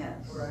come. Yeah.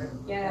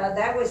 You know,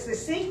 that was the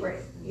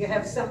secret. You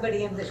have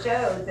somebody in the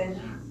show, then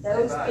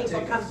those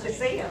people come to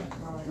see them.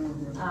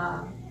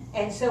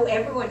 And so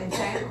everyone in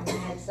town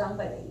had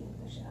somebody in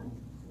the show.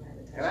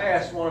 And I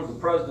asked one of the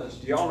presidents,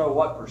 do y'all know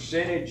what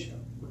percentage,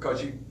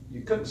 because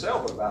you couldn't sell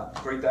but about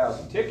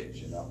 3,000 tickets,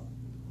 you know.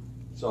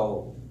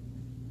 So.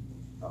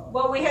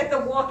 Well, we had the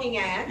walking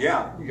ads.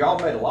 Yeah, y'all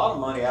made a lot of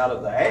money out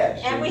of the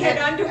ads. And we had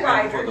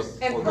underwriters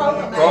and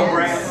program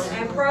programs. ads.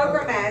 And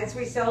program ads,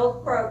 we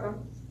sold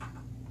programs.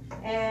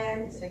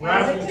 And.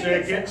 Raffle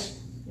tickets.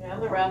 Yeah,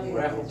 the raffle.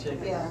 Raffle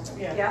tickets.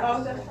 Yeah.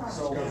 Oh, that's right.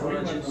 Sold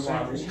lunch in the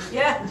lobby.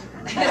 Yeah.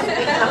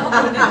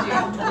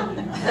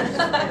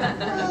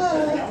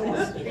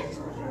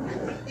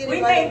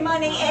 We made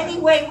money any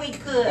way we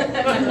could.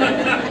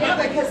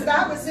 Yeah, because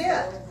that was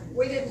it.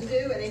 We didn't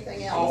do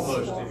anything else.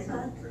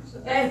 Almost.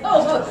 And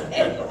almost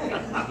anyway.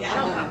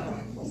 Yeah.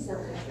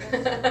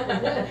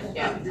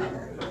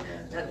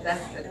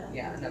 That's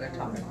another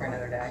topic for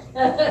another day.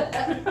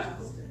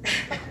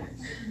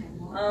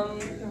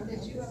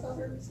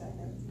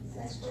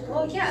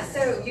 Well, yeah,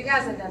 so you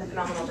guys have done a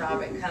phenomenal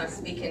job at kind of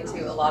speaking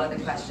to a lot of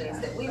the questions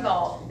that we've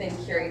all been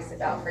curious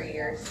about for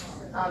years.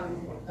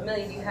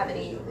 Amelia, do you have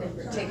any in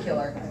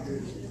particular?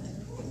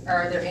 Or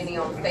are there any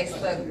on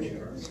Facebook,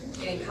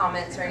 any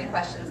comments or any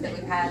questions that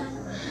we've had?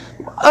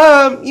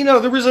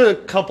 There was a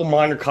couple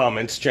minor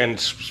comments.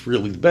 Janice was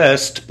really the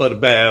best, but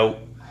about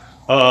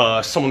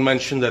someone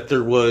mentioned that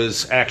there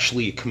was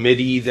actually a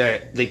committee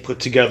that they put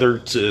together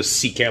to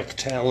seek out the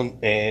talent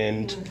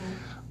and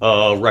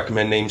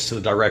recommend names to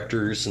the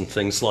directors and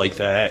things like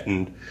that.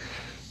 And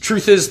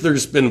truth is,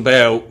 there's been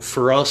about,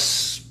 for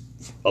us,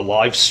 a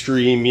live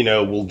stream,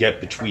 we'll get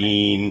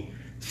between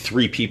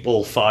 3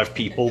 people, 5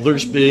 people.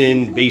 There's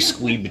been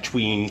basically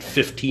between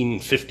 15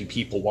 and 50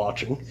 people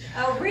watching.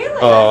 Oh, really?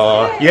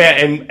 Yeah,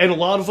 and a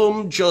lot of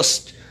them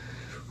just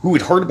who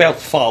had heard about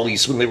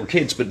Follies when they were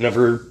kids but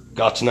never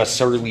got to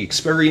necessarily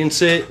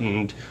experience it,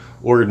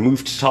 or had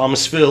moved to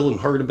Thomasville and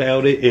heard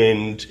about it,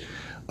 and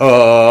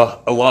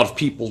a lot of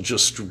people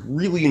just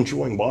really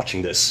enjoying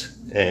watching this,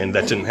 and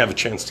that didn't have a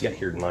chance to get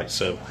here tonight.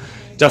 So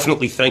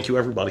definitely thank you,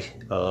 everybody.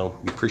 We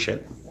appreciate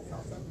it.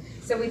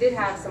 So we did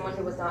have someone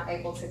who was not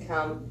able to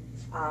come,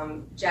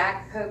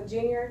 Jack Pope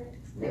Jr.,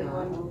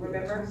 anyone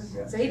remember?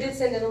 So he did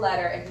send in a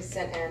letter, and he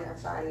sent in a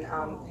fun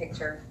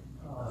picture.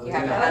 You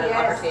haven't had an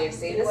opportunity to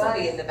see. This will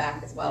be in the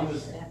back as well.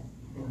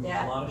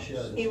 Yeah. A lot of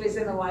shows. He was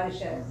in a lot of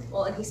shows.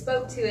 Well, and he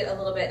spoke to it a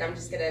little bit, and I'm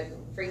just gonna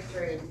read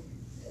through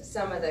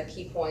some of the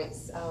key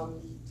points.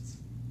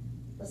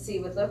 Let's see,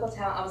 with local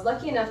talent, I was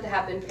lucky enough to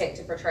have been picked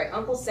to portray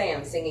Uncle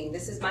Sam singing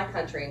 "This Is My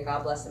Country" and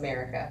 "God Bless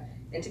America,"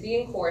 and to be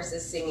in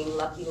choruses singing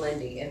 "Lucky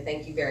Lindy" and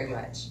 "Thank You Very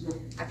Much."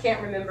 I can't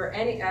remember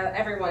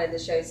everyone in the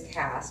show's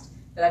cast,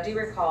 but I do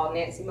recall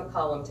Nancy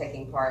McCullum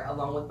taking part,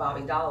 along with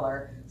Bobby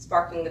Dollar,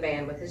 sparking the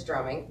band with his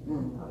drumming,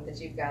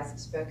 that you guys have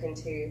spoken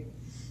to.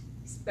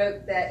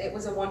 Spoke that it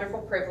was a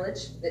wonderful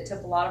privilege that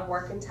took a lot of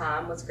work and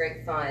time, was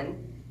great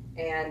fun,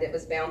 and it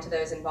was bound to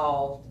those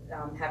involved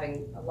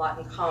having a lot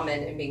in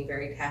common and being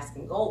very task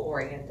and goal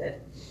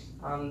oriented,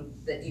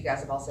 that you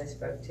guys have also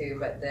spoke to,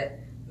 but that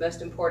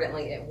most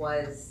importantly it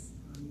was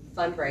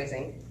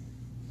fundraising,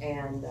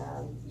 and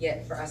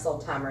yet for us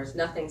old timers,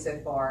 nothing so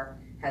far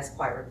has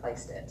quite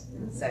replaced it.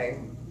 So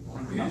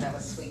I thought that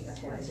was sweet of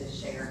him to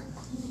share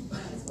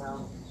as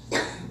well.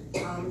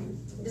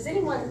 Does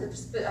anyone,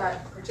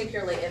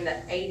 particularly in the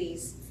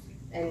 80s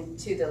and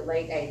to the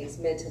late 80s,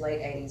 mid to late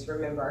 80s,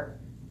 remember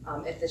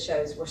if the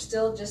shows were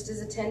still just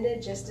as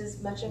attended, just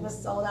as much of a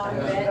sold out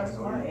event? That was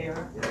my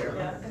era.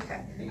 Yeah.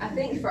 Okay. I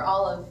think for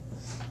all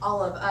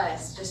of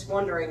us, just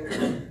wondering,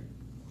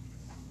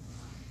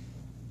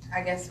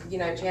 I guess, you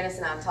know, Janice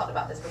and I have talked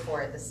about this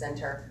before at the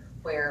center,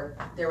 where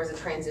there was a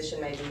transition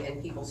maybe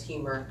in people's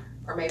humor,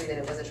 or maybe that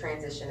it was a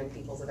transition in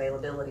people's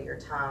availability or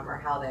time, or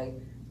how they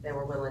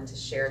were willing to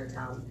share the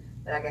time.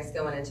 But I guess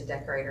going into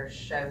Decorator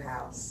Show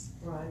House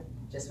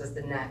just was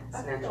the next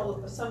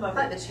natural. Some of I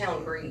thought the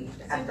town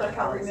grieved after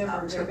I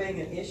remember there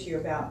being an issue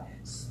about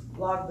a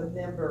lot of the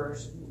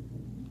members,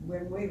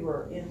 when we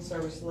were in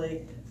Service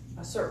League,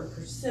 a certain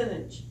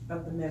percentage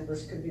of the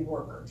members could be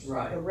workers.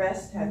 Right. The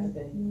rest had to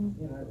be,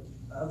 you know,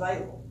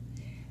 available.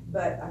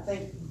 But I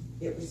think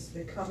it was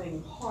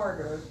becoming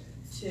harder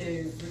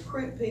to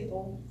recruit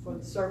people for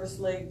the Service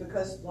League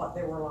because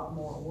there were a lot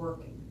more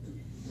working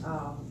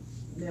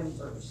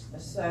members.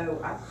 So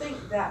I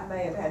think that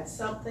may have had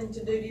something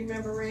to do. Do you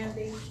remember,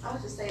 Randy? I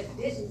was just saying,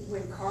 didn't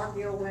when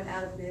Cargill went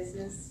out of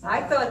business?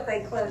 I thought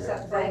they closed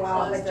up for a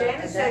while, but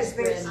Janice says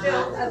they're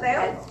still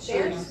available.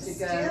 Janice to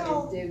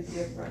go and do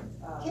different.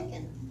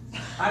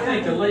 I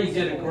think the league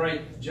did a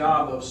great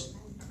job of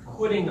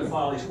quitting the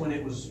Follies when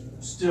it was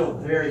still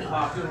very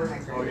popular.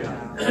 Oh,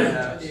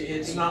 yeah.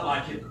 It's not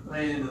like it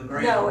ran into the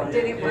ground. No, it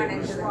didn't run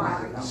into the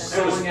ground.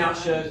 Selling out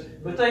shows,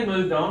 but they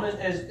moved on,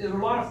 and there were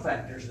a lot of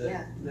factors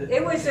that.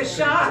 It was a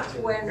shock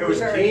when It was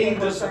we heard keen it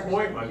was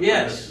disappointment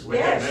Yes. when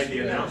they made the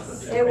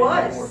announcement. It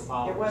was.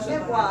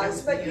 It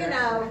was, but you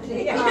know,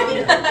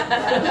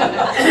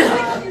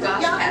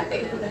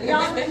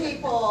 young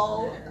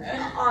people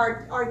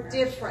are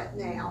different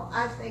now.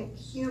 I think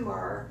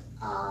humor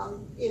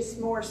is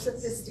more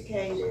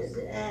sophisticated,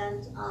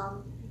 and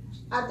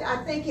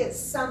I think it's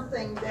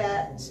something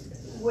that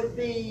would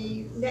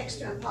be next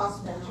to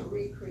impossible to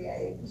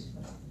recreate.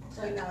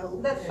 You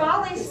know, The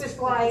Follies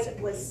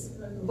was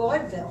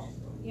vaudeville.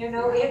 You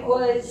know, it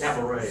was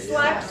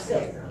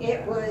slapstick.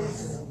 It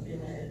was,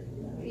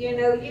 you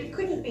know, you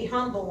couldn't be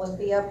humble and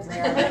be up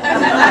there.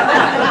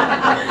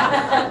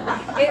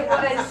 It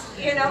was,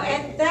 you know,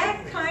 and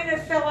that kind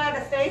of fell out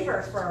of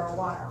favor for a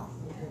while.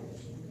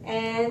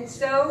 And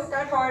so it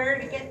got harder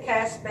to get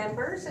cast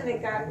members, and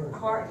it got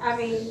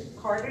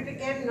harder to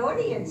get an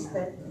audience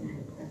that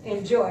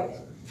enjoyed it.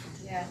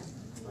 Yeah.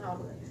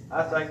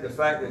 I think the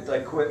fact that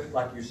they quit,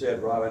 like you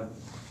said, Robin,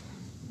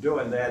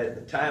 doing that at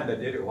the time they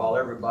did it while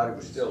everybody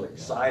was still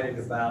excited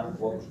about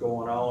what was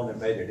going on, and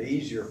made it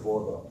easier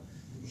for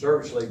the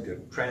Service League to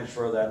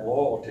transfer that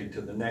loyalty to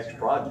the next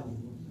project.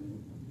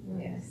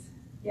 Yes.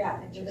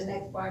 Yeah, to the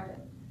next project.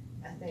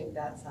 I think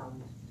that's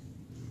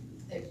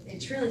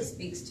it truly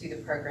speaks to the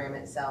program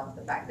itself,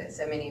 the fact that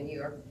so many of you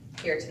are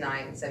here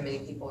tonight and so many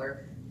people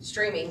are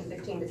streaming.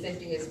 15 to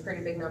 50 is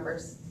pretty big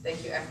numbers.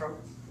 Thank you, Ephraim,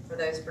 for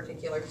those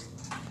particulars.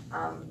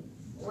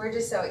 We're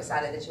just so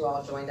excited that you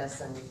all joined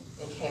us and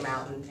came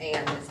out, and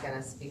Anne is going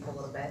to speak a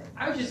little bit.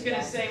 I was just going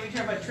to say, we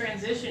talk about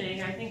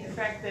transitioning. I think the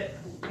fact that,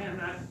 and I'm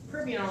not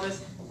privy in all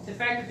this, the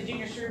fact that the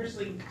Junior Service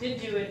League did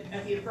do it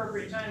at the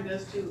appropriate time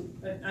goes to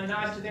a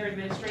nod to their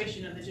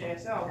administration of the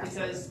JSL,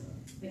 because,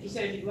 like you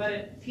said, if you let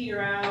it peter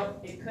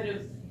out, it could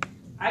have,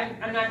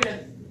 I'm not going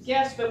to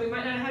guess, but we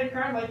might not have had a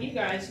crowd like you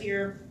guys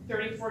here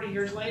 30, 40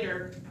 years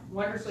later,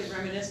 wonderfully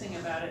reminiscing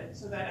about it.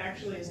 So that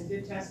actually is a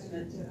good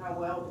testament to how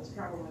well it's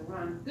probably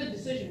run. Good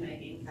decision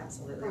making.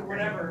 Absolutely. For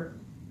whatever,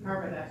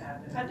 however that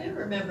happened. I do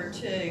remember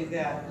too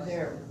that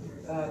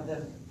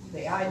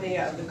the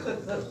idea of the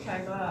cookbook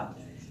came up,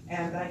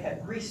 and they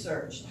had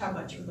researched how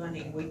much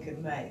money we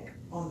could make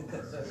on the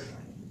cookbook.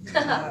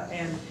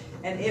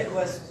 And it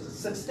was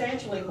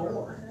substantially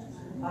more,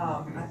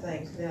 I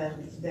think,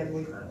 than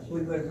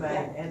we would have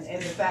made.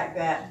 And the fact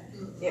that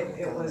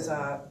it was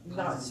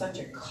not such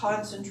a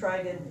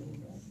concentrated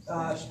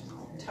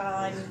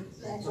time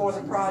for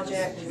the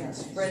project, and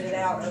spread it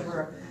out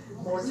over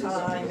more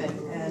time,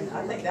 and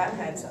I think that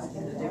had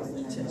something to do with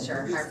it too.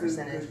 Sure, high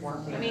percentage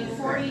working. I mean,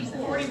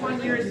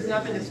 41 years is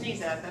nothing to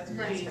sneeze at. That's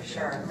pretty. For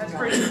sure. That's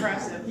pretty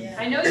impressive.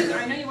 I know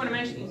you want to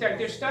mention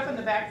there's stuff on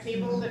the back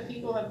table that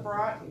people have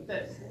brought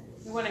that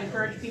you want to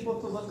encourage people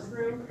to look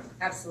through.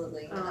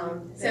 Absolutely.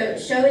 So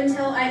show and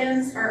tell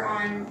items are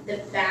on the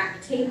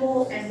back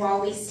table, and while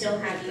we still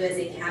have you as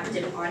a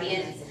captive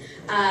audience,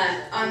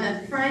 on the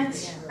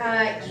front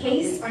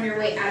case on your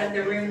way out of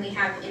the room, we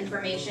have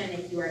information,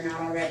 if you are not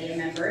already a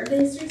member of the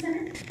History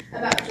Center,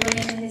 about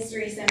joining the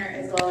History Center,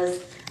 as well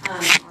as our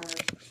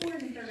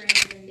tours and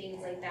programs and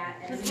things like that.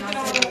 And Let's we look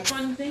at all the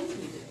fun things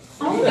we do.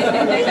 Oh,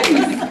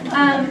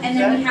 and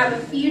then we have a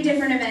few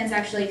different events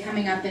actually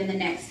coming up in the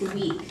next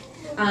week.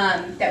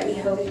 That we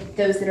hope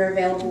those that are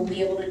available will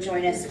be able to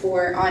join us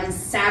for. On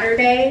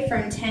Saturday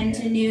from 10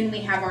 to noon, we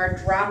have our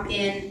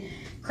drop-in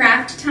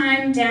craft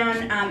time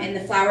down in the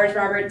Flowers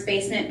Roberts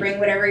basement. Bring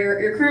whatever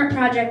your current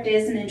project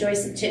is and enjoy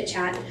some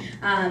chit-chat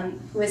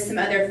with some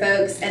other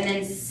folks. And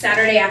then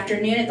Saturday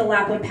afternoon at the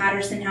Lapham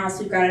Patterson House,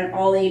 we've got an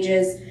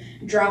all-ages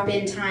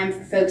drop-in time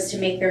for folks to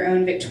make their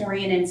own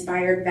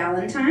Victorian-inspired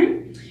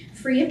Valentine.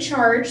 Free of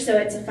charge, so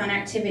it's a fun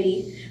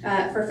activity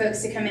for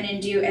folks to come in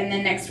and do. And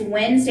then next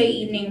Wednesday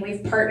evening,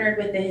 we've partnered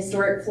with the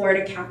Historic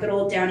Florida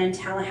Capitol down in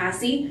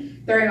Tallahassee.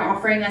 They're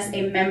offering us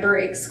a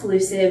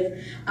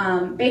member-exclusive,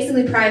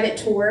 basically private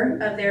tour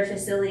of their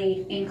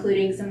facility,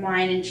 including some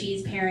wine and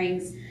cheese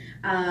pairings.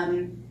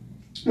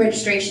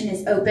 Registration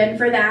is open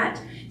for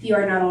that. If you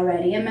are not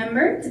already a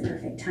member, it's a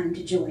perfect time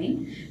to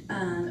join,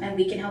 and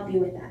we can help you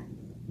with that.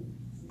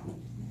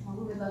 Well,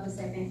 we would love to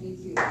say thank you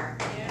too.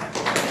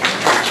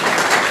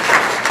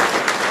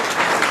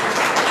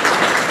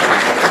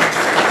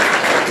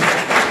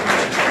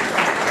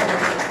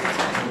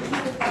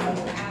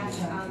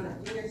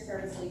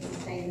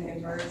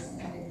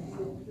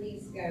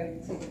 Please go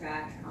to the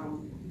back.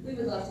 We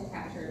would love to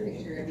capture a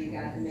picture of you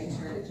guys and make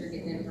sure that you're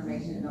getting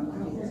information about what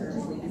Junior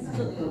Service League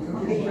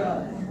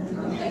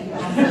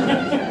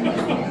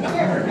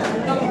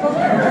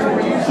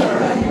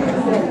is.